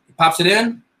 He pops it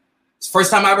in. It's the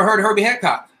first time I ever heard Herbie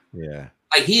Hancock. Yeah.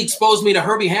 Like, he exposed me to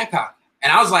Herbie Hancock.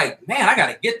 And I was like, man, I got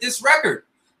to get this record.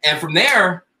 And from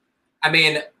there, I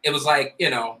mean, it was like, you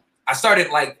know, I started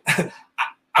like,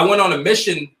 I went on a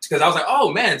mission because I was like,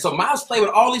 oh man, so Miles played with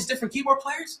all these different keyboard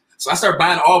players. So I started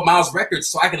buying all Miles records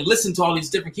so I can listen to all these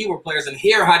different keyboard players and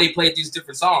hear how they played these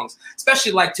different songs,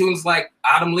 especially like tunes like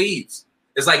Autumn Leaves.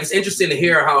 It's like, it's interesting to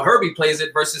hear how Herbie plays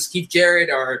it versus Keith Jarrett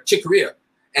or Chick Corea.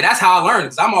 And that's how I learned,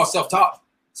 because I'm all self-taught.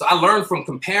 So I learned from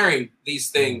comparing these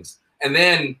things and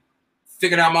then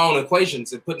figured out my own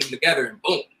equations and putting them together, and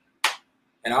boom,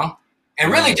 you know?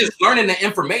 And really just learning the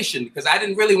information, because I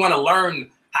didn't really want to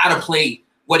learn how to play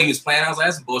what he was playing. I was like,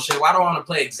 that's bullshit. Why do I want to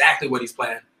play exactly what he's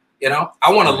playing? You know,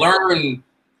 I want to learn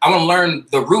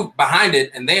the root behind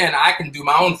it, and then I can do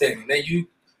my own thing. And then you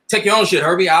take your own shit,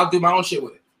 Herbie. I'll do my own shit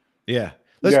with it. Yeah.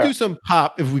 Let's do some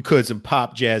pop, if we could, some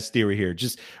pop jazz theory here.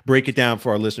 Just break it down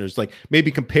for our listeners. Like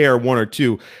maybe compare one or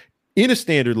two. In a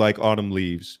standard like Autumn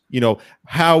Leaves, you know,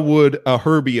 how would a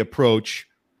Herbie approach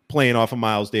playing off of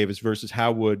Miles Davis versus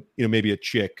how would, you know, maybe a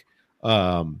Chick,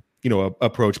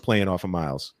 approach playing off of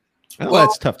Miles? I know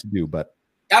that's tough to do, but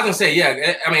I was gonna say,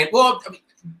 yeah. I mean,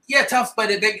 tough,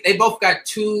 but they both got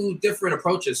two different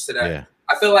approaches to that. Yeah.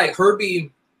 I feel like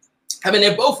Herbie, I mean,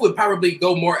 they both would probably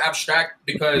go more abstract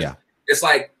because it's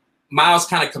like Miles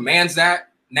kind of commands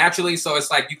that naturally. So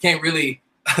it's like you can't really,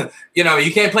 you know,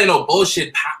 you can't play no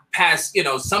bullshit past, you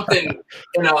know, something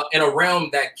in a realm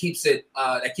that keeps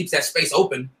that space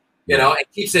open, you know, and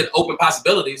keeps it open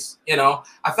possibilities. You know,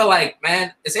 I feel like,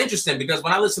 man, it's interesting because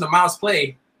when I listen to Miles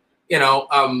play, you know,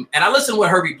 and I listen to what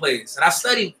Herbie plays, and I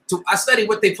study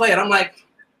what they play, and I'm like,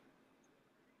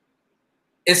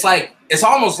 it's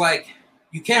almost like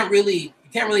you can't really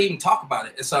even talk about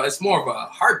it. It's more of a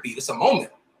heartbeat. It's a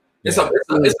moment. It's a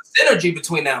synergy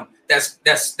between them.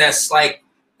 That's like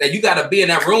that. You got to be in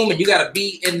that room and you got to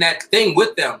be in that thing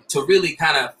with them to really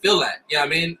kind of feel that. You know what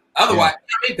I mean? Otherwise, you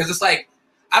know what I mean? Because it's like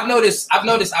I've noticed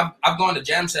I've gone to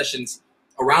jam sessions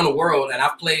around the world and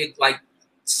I've played like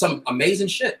some amazing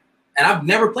shit, and I've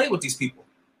never played with these people.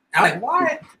 And I'm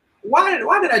like,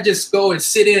 why did I just go and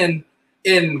sit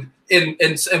in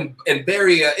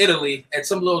Bari, Italy at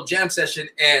some little jam session,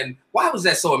 and why was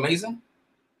that so amazing?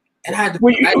 And I had to,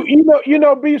 B,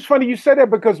 it's funny you said that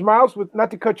because Miles was,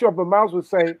 not to cut you off, but Miles was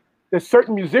saying that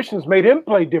certain musicians made him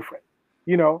play different,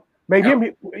 you know, made him,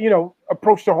 you know,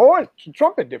 approach the horn, the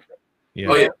trumpet different.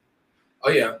 Yeah. Oh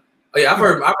yeah. I've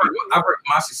heard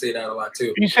Mossy say that a lot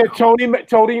too. He said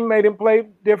Tony made him play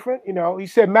different. You know, he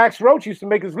said Max Roach used to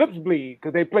make his lips bleed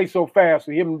because they play so fast.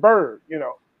 So him and Bird, you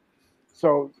know,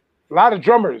 so a lot of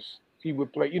drummers he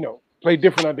would play, you know, play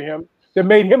different under him. That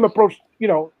made him approach, you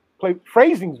know, play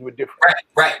phrasings were different.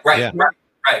 Right.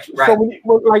 So when you,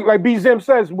 like B Zim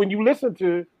says, when you listen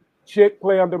to Chick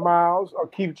play under Miles or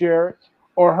Keith Jarrett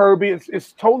or Herbie,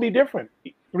 it's totally different.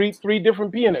 Three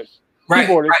different pianists,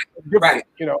 keyboardists, different,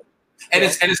 you know. And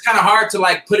it's kind of hard to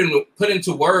like put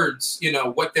into words, you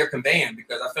know, what they're conveying,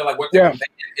 because I feel like what they're conveying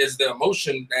is the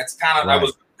emotion that's kind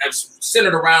of that's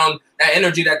centered around that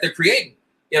energy that they're creating.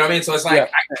 You know what I mean? So it's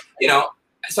like, you know,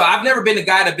 so I've never been the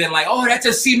guy to been like, oh, that's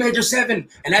a C major 7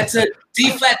 and that's a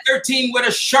D flat 13 with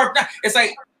a sharp 9. It's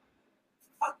like,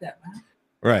 fuck that, man.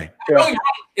 Right.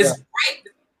 It's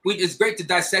great. It's great to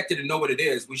dissect it and know what it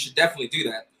is. We should definitely do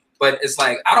that. But it's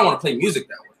like, I don't want to play music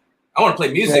that way. I want to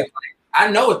play music. Like, I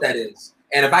know what that is.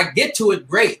 And if I get to it,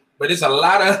 great. But it's a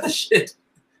lot of other shit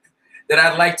that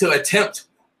I'd like to attempt.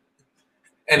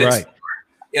 And it's,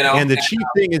 you know, and the chief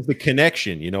thing is the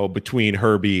connection, you know, between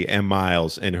Herbie and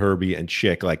Miles and Herbie and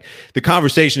Chick. Like the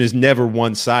conversation is never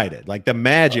one-sided. Like the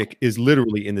magic is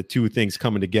literally in the two things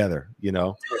coming together, you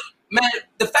know? Man,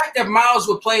 the fact that Miles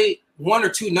would play one or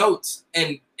two notes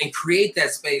and create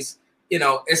that space, you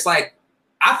know, it's like,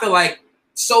 I feel like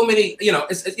so many,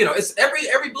 it's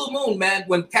every blue moon, man.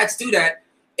 When cats do that,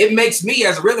 it makes me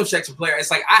as a rhythm section player,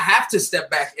 it's like I have to step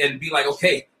back and be like,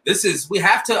 okay, we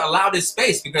have to allow this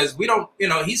space, because we don't, you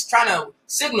know, he's trying to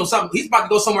signal something. He's about to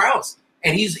go somewhere else,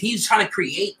 and he's trying to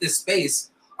create this space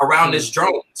around this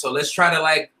drone. So let's try to,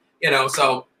 like, you know,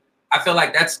 so I feel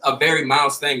like that's a very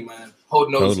Miles thing, man.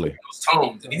 Holding those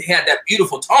tones. And he had that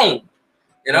beautiful tone,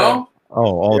 you know?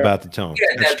 Oh, all about the tone.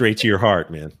 That's straight to your heart,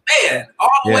 man. Man, all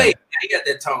the way. He got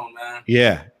that tone, man.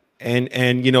 Yeah.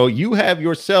 And you know, you have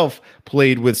yourself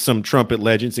played with some trumpet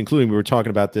legends, including, we were talking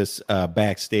about this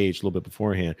backstage a little bit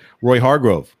beforehand, Roy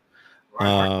Hargrove.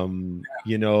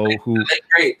 You know,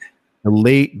 the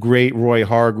late great Roy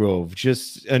Hargrove,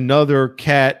 just another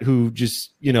cat who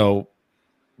just, you know,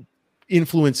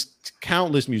 influenced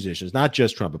countless musicians, not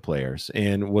just trumpet players,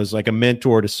 and was like a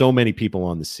mentor to so many people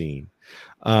on the scene.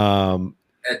 Now,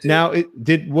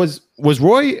 was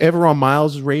Roy ever on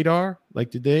Miles' radar? Like,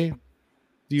 do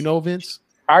you know, Vince?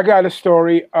 I got a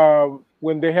story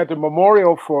when they had the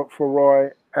memorial for Roy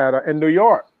in New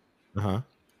York.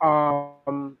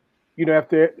 You know,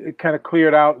 after it kind of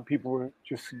cleared out and people were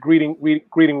just greeting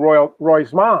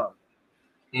Roy's mom.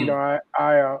 You know,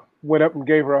 I went up and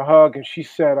gave her a hug, and she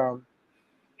said,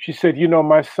 you know,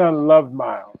 my son loved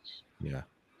Miles. Yeah.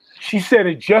 She said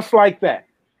it just like that.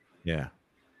 Yeah.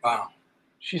 Wow.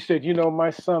 She said, you know, my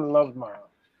son loved Miles.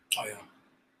 Oh yeah.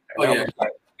 Oh yeah. I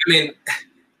mean,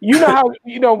 you know how,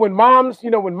 you know, when moms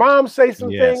say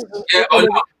some things. Yeah.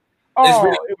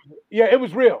 It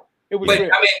was real. It was real.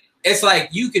 I mean, it's like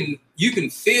you can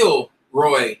feel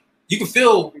Roy. You can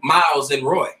feel Miles and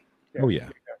Roy. Oh yeah.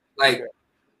 Like,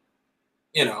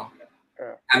 you know,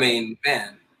 I mean,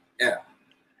 man, yeah.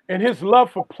 And his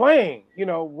love for playing, you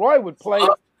know, Roy would play.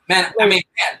 Man, I mean,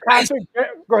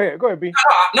 go ahead, B.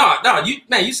 No,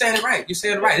 you saying it right. You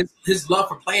saying it right. His love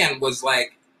for playing was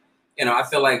like, you know, I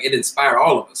feel like it inspired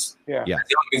all of us. Yeah. Young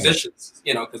musicians,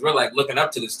 you know, because we're like looking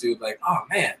up to this dude, like, oh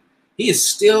man, he's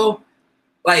still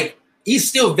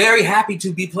very happy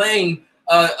to be playing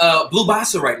Blue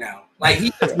Bossa right now. Like,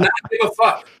 he does not give a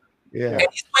fuck. Yeah. And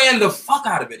he's playing the fuck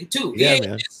out of it too. Yeah,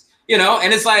 man. You know,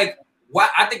 and it's like,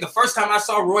 I think the first time I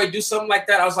saw Roy do something like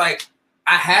that, I was like,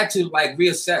 I had to like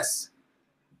reassess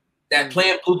that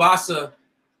playing Blue Bossa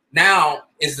now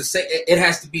is the same. It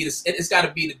has to be this. It's got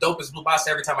to be the dopest Blue Bossa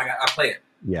every time I play it.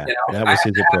 Yeah, you know? that was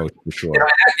his approach for sure. You know,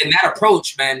 and that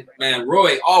approach, man,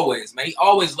 Roy he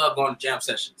always loved going to jam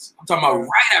sessions. I'm talking about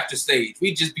right after stage.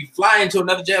 We'd just be flying to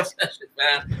another jam session,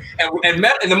 man. And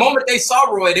the moment they saw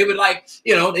Roy, they would like,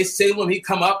 you know, they say when he'd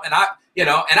come up, and I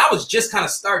was just kind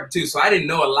of starting too, so I didn't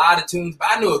know a lot of tunes, but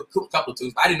I knew a couple of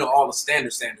tunes, but I didn't know all the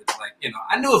standards. Like, you know,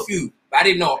 I knew a few, but I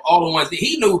didn't know all the ones that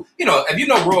he knew. You know, if you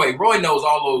know Roy knows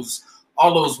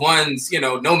all those ones. You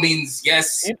know, No Means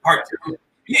Yes Part 2.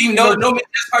 You even know No Means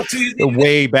Yes Part 2. The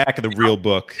way back of the real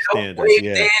book standards.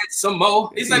 Dance some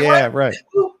more. He's like, yeah, what? Right.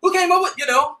 Who came up with, you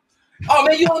know? Oh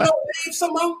man, you don't know Dave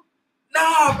some more?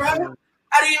 Nah, bro.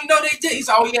 I didn't even know they did. He's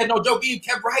like, oh yeah, no, Joe B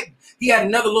kept writing. He had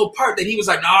another little part that he was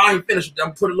like, nah, he finished.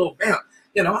 I'm put a little vamp.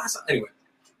 You know, anyway.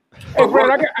 Hey,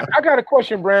 Brad, I got a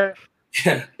question, Brad.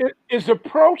 Yeah. Is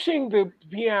approaching the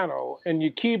piano and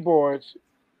your keyboards,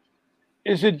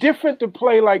 is it different to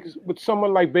play like with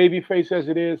someone like Babyface as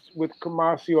it is with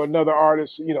Kamasi or another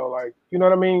artist? You know, like, you know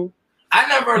what I mean? I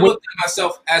never looked at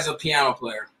myself as a piano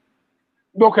player.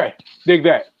 Okay, dig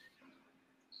that.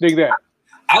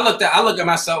 I look at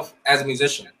myself as a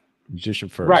musician. Musician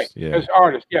first, right? Yeah. As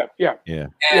artist, yeah.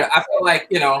 And I feel like,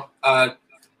 you know,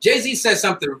 Jay-Z said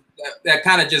something that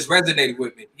kind of just resonated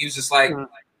with me. He was just like,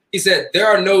 he said, there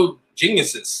are no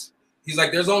geniuses. He's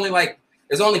like, there's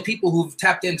only people who've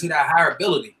tapped into that higher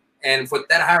ability, and for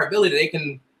that higher ability, they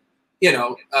can, you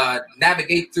know,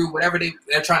 navigate through whatever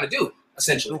they're trying to do,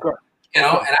 essentially. Okay. You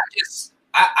know, and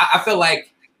I feel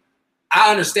like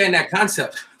I understand that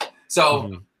concept.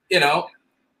 So, you know,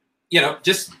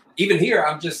 just even here,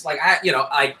 I'm just like, I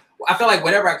feel like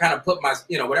whatever I kind of put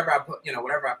whatever I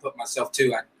put myself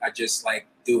to, I just like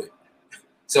do it.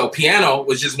 So piano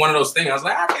was just one of those things. I was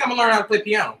like, I think I'm gonna learn how to play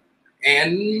piano,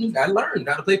 and I learned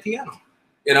how to play piano.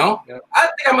 You know, I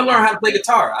think I'm gonna learn how to play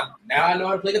guitar. Now I know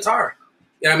how to play guitar.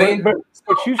 You know what I mean? But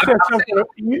you said something.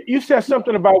 You said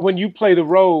something about when you play the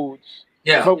Rhodes.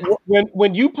 Yeah. But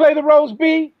when you play the Rhodes,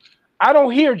 B, I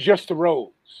don't hear just the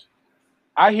Rhodes.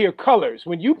 I hear colors.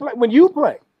 When you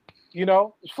play, you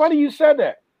know, it's funny you said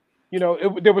that. You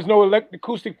know, there was no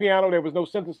acoustic piano, there was no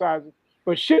synthesizer.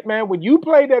 But shit, man, when you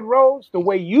play that Rhodes, the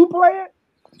way you play it,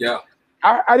 yeah,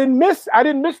 I didn't miss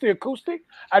the acoustic.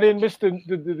 I didn't miss the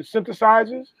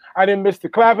synthesizers. I didn't miss the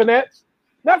clavinets.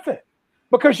 Nothing,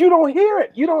 because you don't hear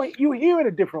it. You hear it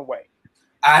a different way.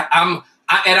 And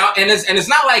it's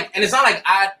not like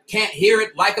I can't hear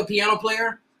it like a piano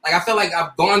player. Like, I feel like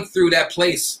I've gone through that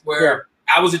place where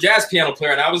I was a jazz piano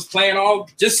player and I was playing all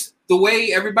just the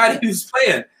way everybody was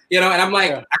playing, you know. And I'm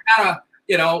like, I kind of,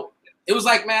 you know, it was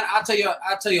like, man, I'll tell you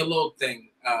a little thing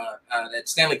that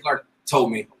Stanley Clarke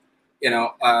told me.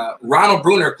 Ronald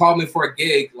Bruner called me for a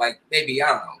gig, like maybe, I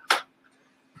don't know,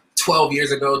 12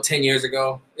 years ago, 10 years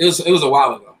ago. It was a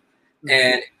while ago.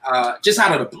 And just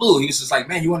out of the blue, he was just like,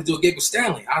 man, you want to do a gig with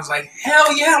Stanley? I was like,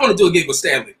 hell yeah, I want to do a gig with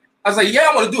Stanley. I was like, yeah,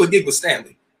 I want to do a gig with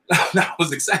Stanley. I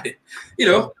was excited. He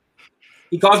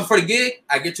calls me for the gig.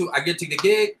 I get to the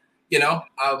gig,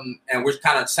 and we're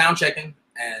kind of sound checking.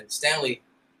 And Stanley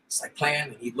is like playing,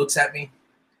 and he looks at me.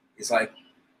 He's like,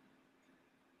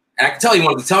 and I could tell he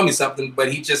wanted to tell me something,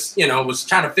 but he just, was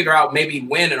trying to figure out maybe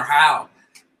when or how.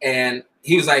 And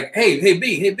he was like, hey,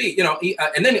 B,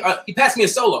 and then he passed me a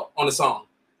solo on the song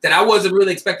that I wasn't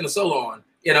really expecting a solo on,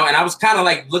 and I was kind of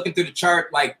like looking through the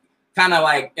chart, like, kind of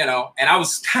like, and I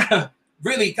was kind of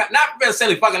really, not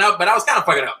necessarily fucking up, but I was kind of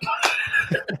fucking up.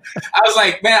 I was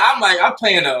like, man, I'm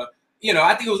playing a,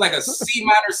 I think it was like a C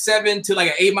minor 7 to like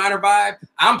an A minor vibe.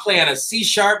 I'm playing a C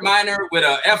sharp minor with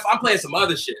a F. I'm playing some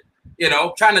other shit,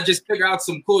 trying to just figure out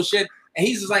some cool shit. And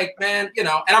he's just like, man, and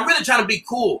I'm really trying to be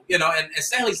cool, and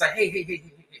Stanley's like, hey,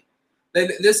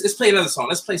 let's play another song.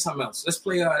 Let's play something else. Let's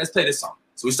play this song.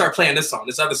 So we start playing this song,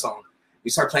 this other song. We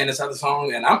start playing this other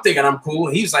song, and I'm thinking I'm cool.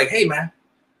 And he's like, hey, man,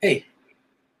 hey,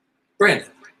 Brandon,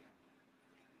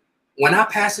 when I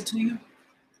pass it to you,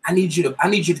 I need you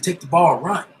to take the ball and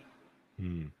run.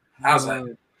 I was like,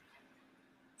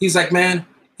 he's like, I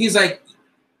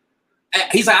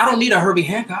don't need a Herbie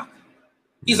Hancock.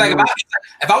 He's like,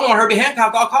 if I want Herbie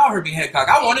Hancock, I'll call Herbie Hancock.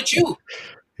 I wanted you.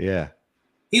 Yeah.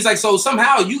 He's like, so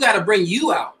somehow you got to bring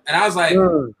you out. And I was like,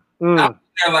 I'm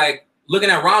there like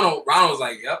looking at Ronald. Ronald was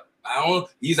like, yep.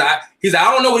 He's like,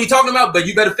 I don't know what he's talking about, but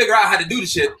you better figure out how to do the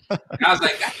shit. And I was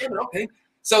like, God damn it, okay.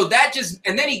 So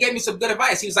and then he gave me some good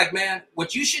advice. He was like, man,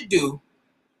 what you should do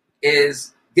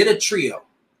is get a trio.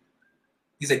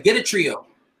 He said, get a trio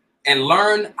and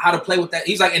learn how to play with that.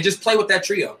 He's like, and just play with that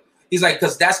trio. He's like,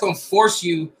 because that's going to force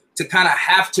you to kind of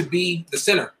have to be the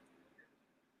center.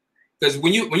 Because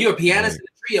when you're a pianist in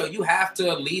a trio, you have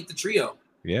to lead the trio.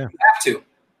 Yeah. You have to.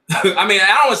 I mean, I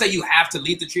don't want to say you have to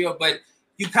lead the trio, but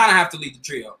you kind of have to lead the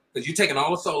trio because you're taking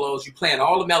all the solos, you're playing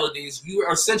all the melodies, you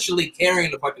are essentially carrying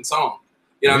the fucking song.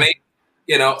 You know what I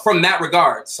mean? From that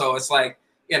regard. So it's like,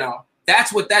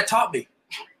 that's what that taught me.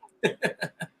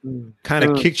 Kind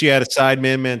of kicked you out of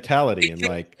sideman mentality and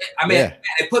like,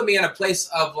 it put me in a place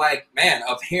of like, man,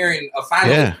 of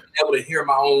finally being able to hear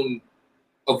my own,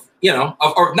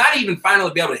 or not even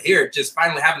finally be able to hear it, just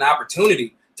finally having the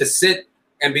opportunity to sit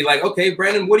and be like, okay,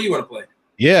 Brandon, what do you want to play?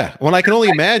 Yeah. Well, I can only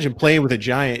imagine playing with a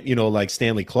giant, like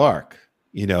Stanley Clarke.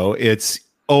 It's,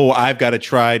 I've got to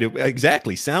try to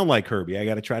exactly sound like Herbie. I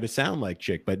got to try to sound like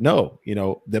Chick. But no,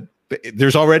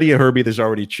 there's already a Herbie, there's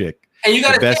already Chick. And you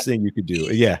got the best thing you could do.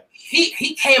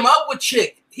 He came up with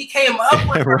Chick. He came up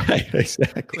with right,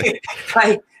 exactly.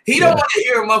 Like he don't want to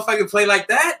hear a motherfucker play like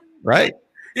that. Right.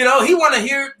 He want to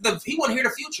hear the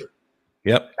future.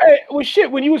 Yep. Hey, well,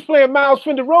 shit. When you was playing Miles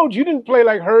Fender Rhodes, you didn't play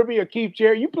like Herbie or Keith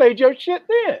Jarrett. You played your shit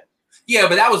then. Yeah,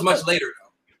 but that was much later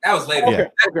though. That was later. Okay.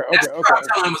 That's I'm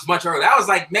telling him was much earlier. That was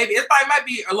like maybe it might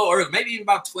be a little early, maybe even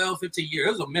about 12, 15 years.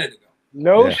 It was a minute ago.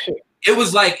 No shit. It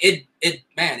was like it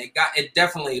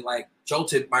definitely like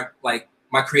jolted my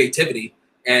creativity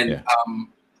and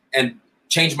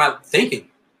changed my thinking,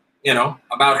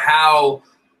 about how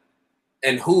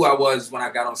and who I was when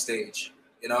I got on stage.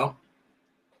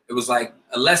 It was like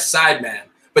a less sideman.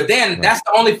 But then that's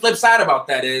the only flip side about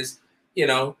that is,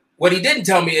 what he didn't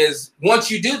tell me is once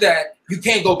you do that, you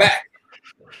can't go back.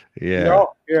 Yeah.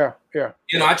 No, yeah.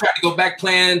 I tried to go back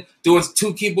doing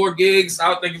 2 keyboard gigs. I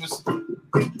would think it was.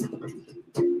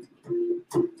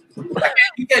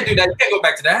 You can't do that. You can't go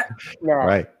back to that. No.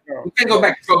 Right. No. You can't go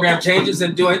back to program changes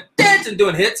and doing dance and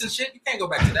doing hits and shit. You can't go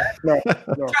back to that. No.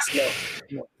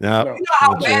 You know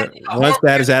how bad. Once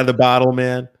that is out of the bottle,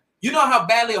 man. You know how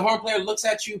badly a horn player looks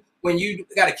at you when you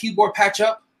got a keyboard patch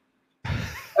up?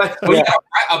 When you got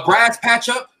a brass patch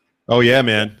up? Oh, yeah,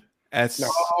 man. I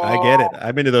get it.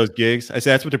 I've been to those gigs. I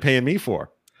said, that's what they're paying me for.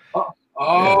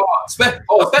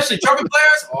 Especially trumpet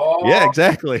players? Oh. Yeah,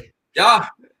 exactly. Yeah.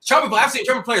 I've seen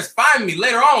trumpet players find me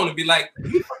later on and be like,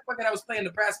 "Who the fuck I was playing the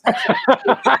brass patch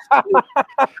up?"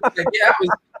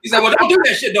 He's like, well, don't do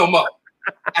that shit no more.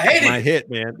 I hated my hit,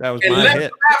 man. That was and my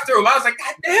hit. After him, I was like,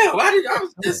 God damn, why did I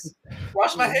was just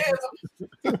wash my hands?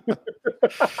 You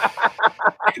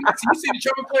see the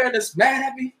trumpet player that's mad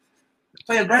at me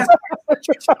playing brass?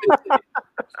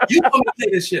 You want me to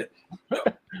play this shit?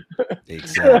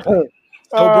 Exactly.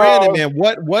 So, Brandon, man,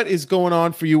 what is going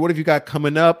on for you? What have you got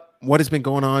coming up? What has been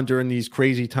going on during these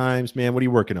crazy times, man? What are you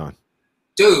working on?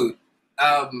 Dude,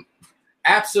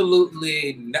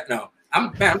 absolutely no.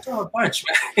 I'm doing a bunch,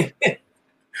 man.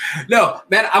 No,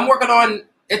 man, I'm working on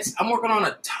I'm working on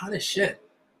a ton of shit.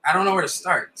 I don't know where to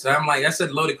start. So I'm like, that's a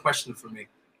loaded question for me.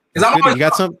 Because I'm always,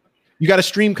 you got a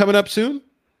stream coming up soon?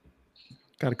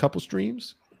 Got a couple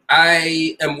streams?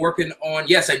 I am working on,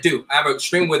 yes, I do. I have a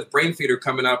stream with Brain Feeder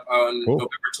coming up on November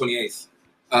 28th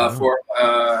for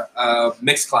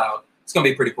Mixcloud. It's going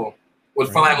to be pretty cool.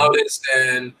 With Flying Lotus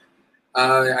and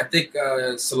I think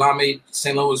Salami,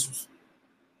 St. Louis,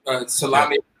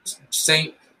 Salami,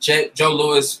 St. Joe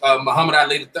Louis, Muhammad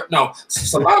Ali. No,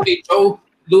 Salami, Joe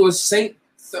Louis, St.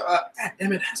 God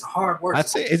damn it, that's a hard word. I'd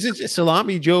say, is it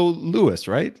Salami Joe Louis,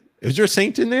 right? Is there a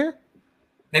Saint in there?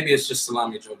 Maybe it's just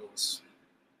Salami Joe Louis.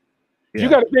 Yeah.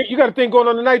 You got a thing going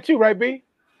on tonight too, right, B?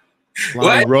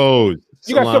 What? Rose.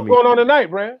 You got something going on tonight,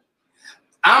 Brad?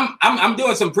 I'm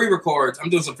doing some pre-records. I'm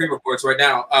doing some pre-records right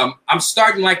now. I'm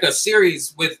starting like a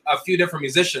series with a few different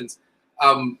musicians.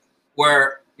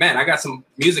 Where man, I got some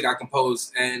music I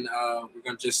composed, and we're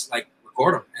gonna just like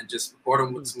record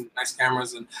them with some nice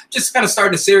cameras, and just kind of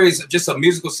start a series, just a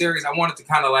musical series. I wanted to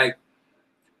kind of like,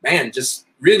 man, just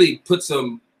really put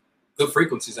some good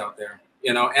frequencies out there,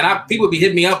 you know. And people be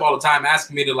hitting me up all the time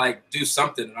asking me to like do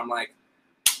something, and I'm like,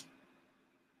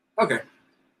 okay.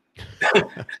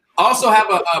 Also have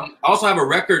a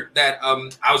record that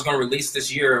I was going to release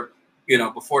this year, you know,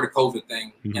 before the COVID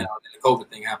thing, you know, and the COVID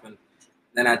thing happened.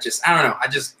 Then I don't know. I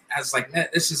was like, man,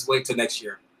 let's just wait till next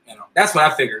year. You know, that's what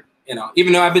I figured. You know,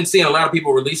 even though I've been seeing a lot of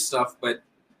people release stuff, but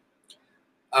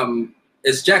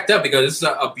it's jacked up because this is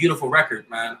a beautiful record,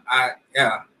 man.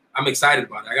 I'm excited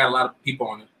about it. I got a lot of people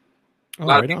on it.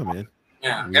 Man.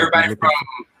 Yeah, everybody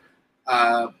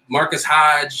from Marcus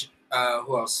Hodge.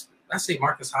 Who else? Did I say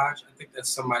Marcus Hodge? I think that's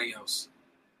somebody else.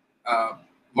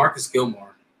 Marcus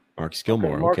Gilmore. Marcus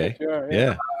Gilmore. Okay.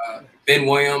 Yeah. Ben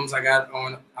Williams. I got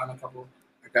on a couple.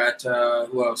 I got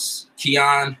who else?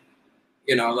 Keon.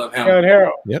 You know, I love him. Keon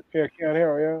Harrell. Yep. Yeah, Keon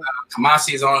Harrell. Yeah.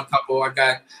 Kamasi's on a couple.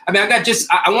 I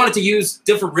wanted to use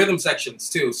different rhythm sections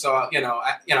too. So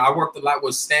I worked a lot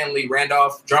with Stanley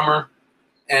Randolph, drummer,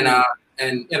 and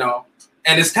you know,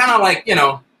 and it's kind of like, you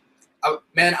know,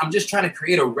 man, I'm just trying to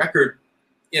create a record.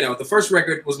 You know, the first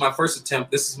record was my first attempt.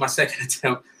 This is my second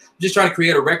attempt. I'm just trying to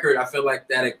create a record. I feel like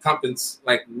that encompasses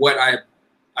like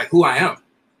who I am,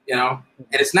 you know,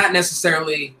 and it's not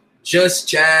necessarily just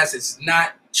jazz. It's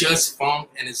not just funk,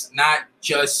 and it's not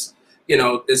just, you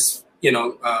know, this, you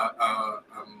know,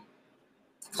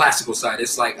 classical side.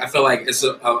 It's like, I feel like it's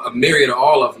a myriad of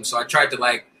all of them. So I tried to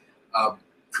like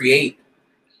create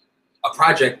a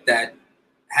project that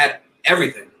had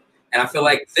everything. And I feel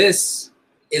like this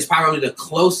is probably the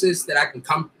closest that I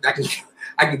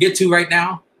can get to right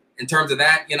now in terms of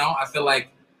that. You know, I feel like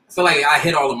I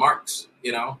hit all the marks,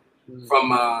 you know,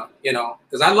 from you know,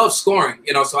 because I love scoring,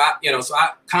 you know, so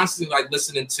I constantly like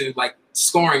listening to like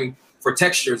scoring for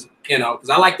textures, you know, because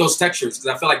I like those textures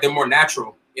because I feel like they're more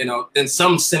natural, you know, than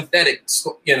some synthetic,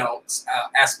 you know,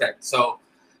 aspect. So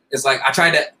it's like I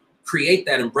try to create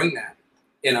that and bring that,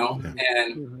 you know,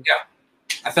 and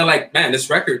I feel like, man, this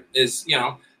record is, you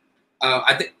know,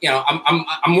 I think, you know,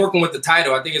 I'm working with the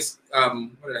title. I think it's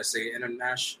what did I say?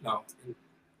 International.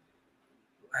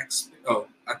 No,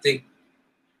 I think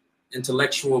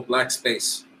Intellectual Black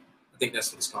Space. I think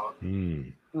that's what it's called.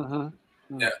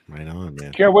 Yeah. Right on,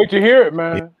 man. Can't wait to hear it,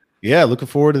 man. Yeah, looking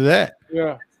forward to that.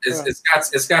 Yeah.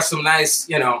 It's got some nice,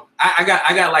 you know. I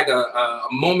got like a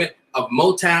moment of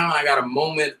Motown. I got a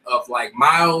moment of like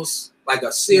Miles, like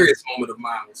a serious moment of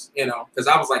Miles, you know, because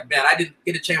I was like, man, I didn't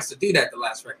get a chance to do that the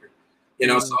last record. You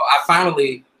know, so I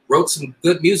finally wrote some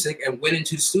good music and went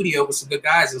into the studio with some good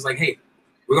guys. It was like, hey,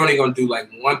 we're only going to do like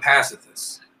one pass at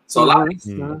this. So a lot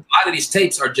of these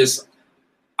tapes are just,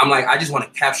 I'm like, I just want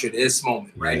to capture this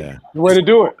moment, right? Yeah. The way to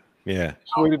do it. Yeah.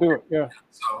 The way to do it. Yeah.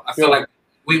 So I feel like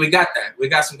we got that. We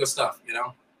got some good stuff, you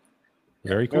know?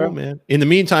 Very cool, man. In the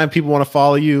meantime, people want to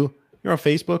follow you. You're on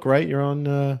Facebook, right? You're on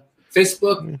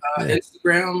Facebook,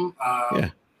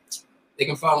 Instagram. They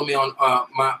can follow me on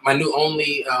my new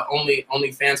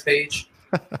OnlyFans page.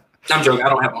 I'm joking. I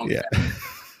don't have OnlyFans.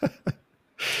 Yeah.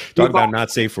 Talk about not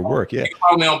safe for work. Yeah. You can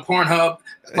follow me on Pornhub.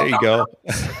 There you go.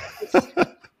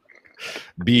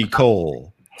 B.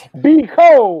 Cole. B.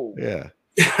 Cole. Yeah.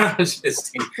 Yo,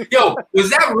 was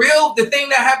that real? The thing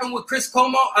that happened with Chris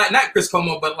Como? Not Chris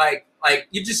Como, but like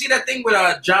you just see that thing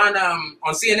with John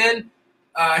on CNN?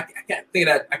 I can't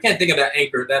think of that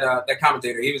anchor, that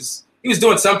commentator. He was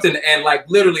doing something, and like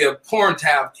literally a porn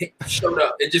tab showed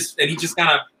up. And he just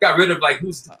kind of got rid of like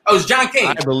it's John King.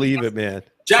 I believe it, man.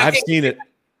 I've seen it.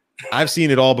 I've seen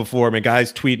it all before, man.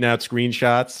 Guys tweeting out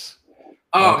screenshots.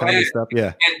 Oh man, of stuff.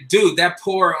 Yeah. And dude, that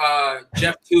poor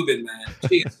Jeff Toobin, man.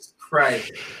 Jesus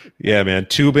Christ. Yeah, man.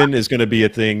 Toobin is going to be a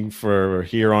thing for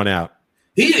here on out.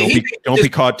 Don't be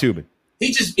caught tubing.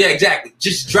 He just exactly.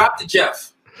 Just drop the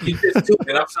Jeff. He just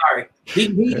tubing. I'm sorry. He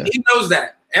knows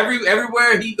that.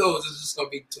 Everywhere he goes, it's just gonna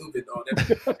be tubing on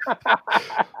it.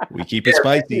 We keep it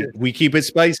spicy. We keep it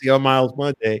spicy on Miles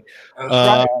Monday.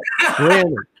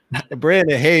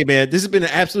 Brandon, hey man, this has been an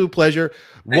absolute pleasure.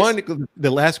 Thanks.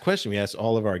 The last question we asked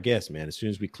all of our guests, man, as soon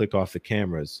as we click off the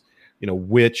cameras,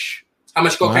 which how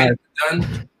much cocaine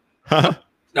done? Huh?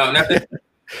 No, nothing.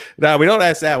 No, we don't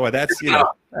ask that one. That's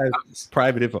that's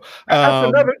private info.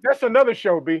 That's another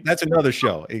show, B. That's another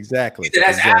show. Exactly.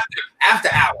 That's after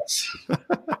hours.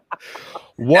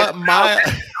 What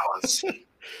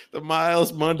the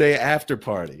Miles Monday after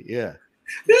party? Yeah.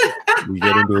 We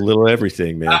get into a little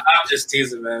everything, man. I'm just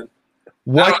teasing, man.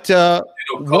 What musician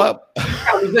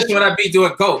would I be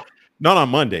doing coke? Not on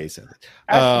Mondays.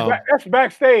 That's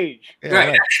backstage.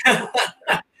 Yeah, right.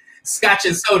 Scotch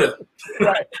and soda.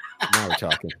 Right.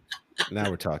 Now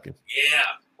we're talking. Yeah.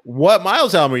 What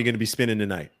Miles album are you going to be spinning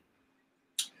tonight?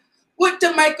 What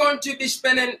am I going to be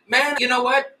spinning? Man, you know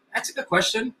what? That's a good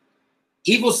question.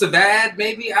 Evil Savad,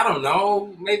 maybe. I don't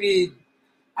know. Maybe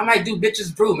I might do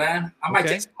Bitches Brew, man. I might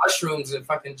take some mushrooms and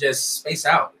fucking just space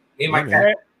out. Me and my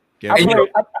cat. Yeah. By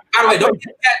the way, don't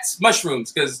give cats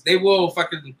mushrooms because they will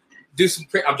fucking do some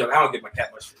I'm joking. I don't give my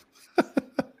cat mushrooms.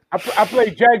 I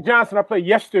played Jack Johnson. I played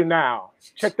Yester Now.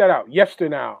 Check that out. Yester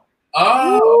Now.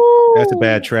 Oh, that's a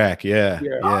bad track. Yeah.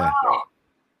 Oh.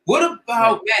 What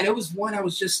about man? It was one I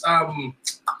was just that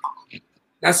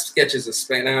Sketches of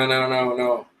Spain.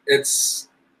 No. It's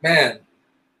man.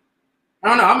 I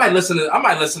don't know. I might listen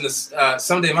to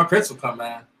Someday My Prince Will Come,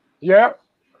 man. Yeah.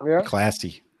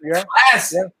 Classy. Yeah.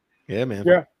 Classic. Yeah, man.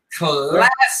 Yeah.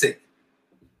 Classic.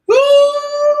 Woo!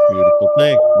 Beautiful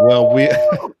thing. Well,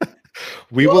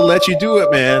 we will let you do it,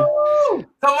 man.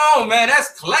 Come on, man.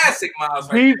 That's classic, Miles.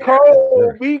 Be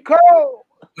cold. Be cold.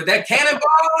 With that cannonball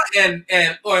and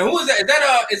or who is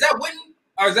that? Is that Whitney?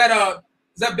 Or is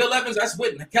that Bill Evans? That's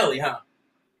Whitney Kelly, huh? I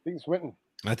think it's Whitney.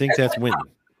 I think that's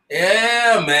Whitney.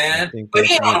 Yeah, man. But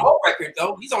he ain't on the whole record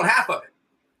though. He's on half of it.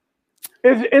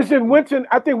 Is it Wynton?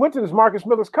 I think Wynton is Marcus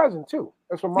Miller's cousin too.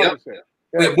 That's what Marcus said.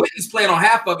 Yeah. Whitney's playing on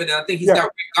half of it, and I think he's got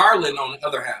Rick Garland on the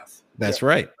other half. That's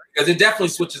right. Because it definitely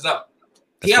switches up.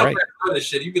 He out there this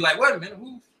shit. You'd be like, wait a minute,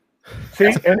 who? See,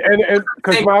 and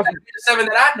because Miles seven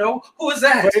that I know, who is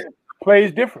that?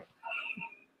 Plays different.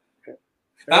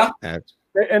 Huh? And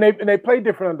they play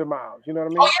different under Miles. You know what I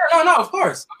mean? Oh yeah, no, of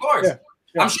course. Yeah.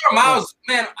 I'm sure Miles,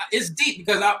 man, it's deep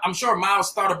because I'm sure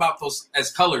Miles thought about those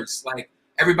as colors. Like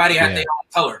everybody had their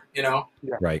own color, you know?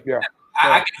 Yeah. Right. Yeah.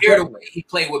 I can hear the way he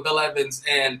played with Bill Evans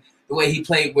and the way he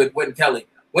played with Wynton Kelly.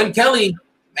 Wynton Kelly,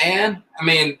 man, I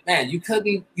mean, man, you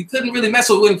couldn't really mess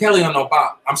with Wynton Kelly on no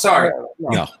bop. I'm sorry.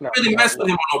 No. Really mess with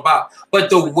him on no bop. But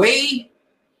the way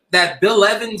that Bill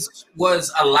Evans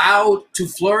was allowed to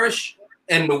flourish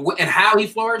and how he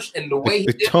flourished and the way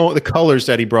the colors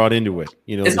that he brought into it,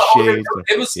 the shades.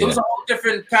 It was a whole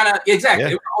different kind of It was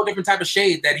a whole different type of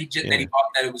shade that he bought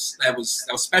that was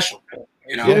special.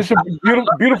 Yeah, it's a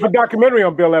beautiful documentary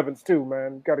on Bill Evans too,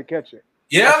 man. Got to catch it.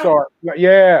 Yeah. I saw it.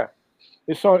 Yeah.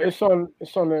 It's on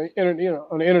the internet,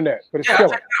 on the internet, but it's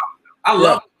killer. I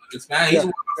love this man. He's one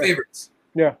of my favorites.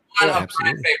 Yeah. One of my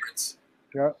favorites.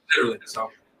 Yeah. Literally. So.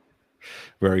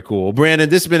 Very cool. Brandon,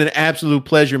 this has been an absolute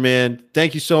pleasure, man.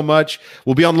 Thank you so much.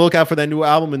 We'll be on the lookout for that new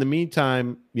album. In the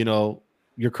meantime, your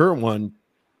current one,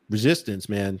 Resistance,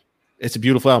 man. It's a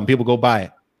beautiful album. People go buy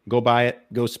it.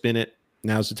 Go spin it.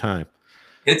 Now's the time.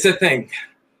 It's a thing.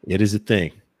 It is a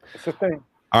thing. It's a thing.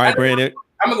 All right, Brandon.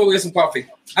 I'm going to go get some coffee.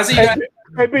 I see you guys.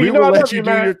 Hey, B, we will let you do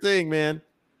your thing, man.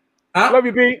 Huh? I love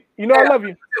you, B. I love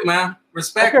you. Man.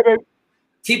 Respect. Okay, baby.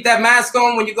 Keep that mask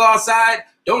on when you go outside.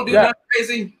 Don't do nothing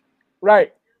crazy.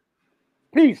 Right.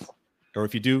 Peace. Or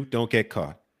if you do, don't get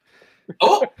caught.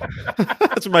 Oh.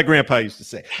 That's what my grandpa used to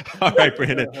say. All right,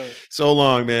 Brandon. So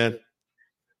long, man.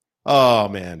 Oh,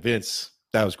 man. Vince,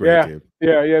 that was great, dude.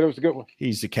 Yeah, that was a good one.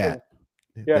 He's the cat.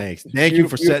 Yeah. Thanks. Thank you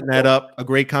for setting that up. A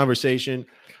great conversation.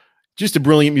 Just a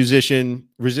brilliant musician.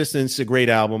 Resistance, a great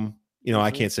album. I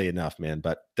can't say enough, man.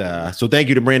 But so thank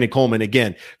you to Brandon Coleman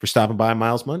again for stopping by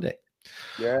Miles Monday.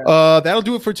 Yeah. That'll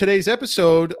do it for today's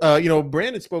episode.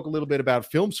 Brandon spoke a little bit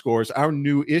about Film Scores, our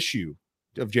new issue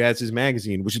of Jazz's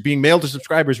magazine, which is being mailed to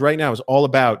subscribers right now. Is all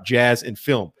about jazz and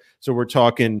film. So we're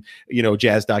talking,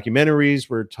 jazz documentaries,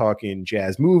 we're talking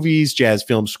jazz movies, jazz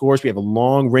film scores. We have a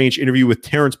long range interview with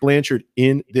Terrence Blanchard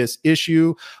in this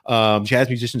issue. Jazz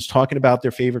musicians talking about their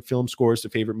favorite film scores,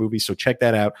 their favorite movies. So check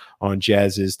that out on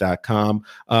jazzes.com.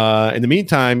 In the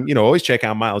meantime, always check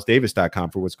out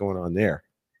milesdavis.com for what's going on there.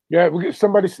 Yeah,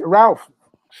 Ralph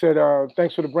said,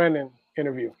 thanks for the Brandon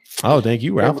interview. Oh, thank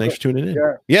you, Ralph. Thanks for tuning in.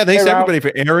 Yeah, thanks hey, everybody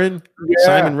for Aaron, Yeah.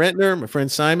 Simon Rentner, my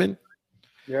friend Simon.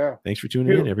 Yeah. Thanks for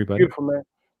tuning in, everybody. Beautiful, man.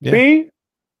 Yeah. B,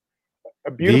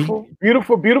 a beautiful,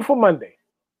 beautiful, beautiful Monday.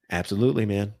 Absolutely,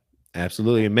 man.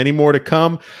 Absolutely. And many more to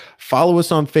come. Follow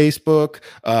us on Facebook,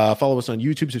 follow us on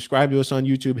YouTube, subscribe to us on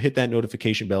YouTube, hit that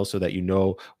notification bell so that you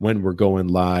know when we're going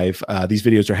live. These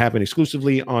videos are happening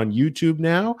exclusively on YouTube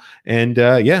now. And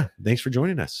yeah, thanks for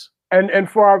joining us. And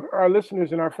for our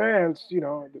listeners and our fans, you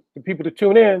know, the people to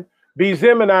tune in, B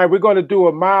Zim and I, we're going to do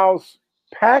a Miles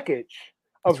package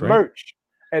of merch.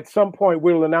 At some point,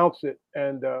 we'll announce it.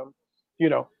 And, you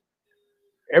know,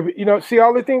 see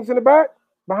all the things in the back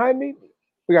behind me?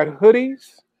 We got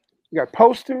hoodies. We got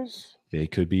posters. They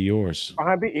could be yours.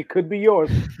 Behind me, it could be yours.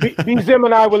 B Zim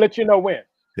and I will let you know when.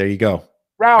 There you go.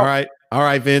 Ralph. All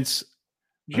right, Vince.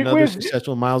 Another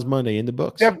successful Miles Monday in the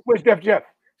books. Where's Jeff?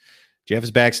 Jeff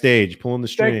is backstage pulling the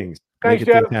strings. Thanks,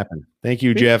 Jeff. Happen. Thank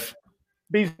you, Jeff.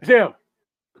 B Zim.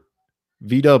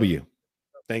 VW.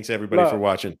 Thanks everybody for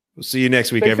watching. We'll see you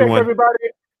next week, everyone.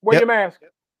 Everybody, wear your mask.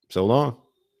 So long.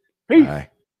 Peace. Bye.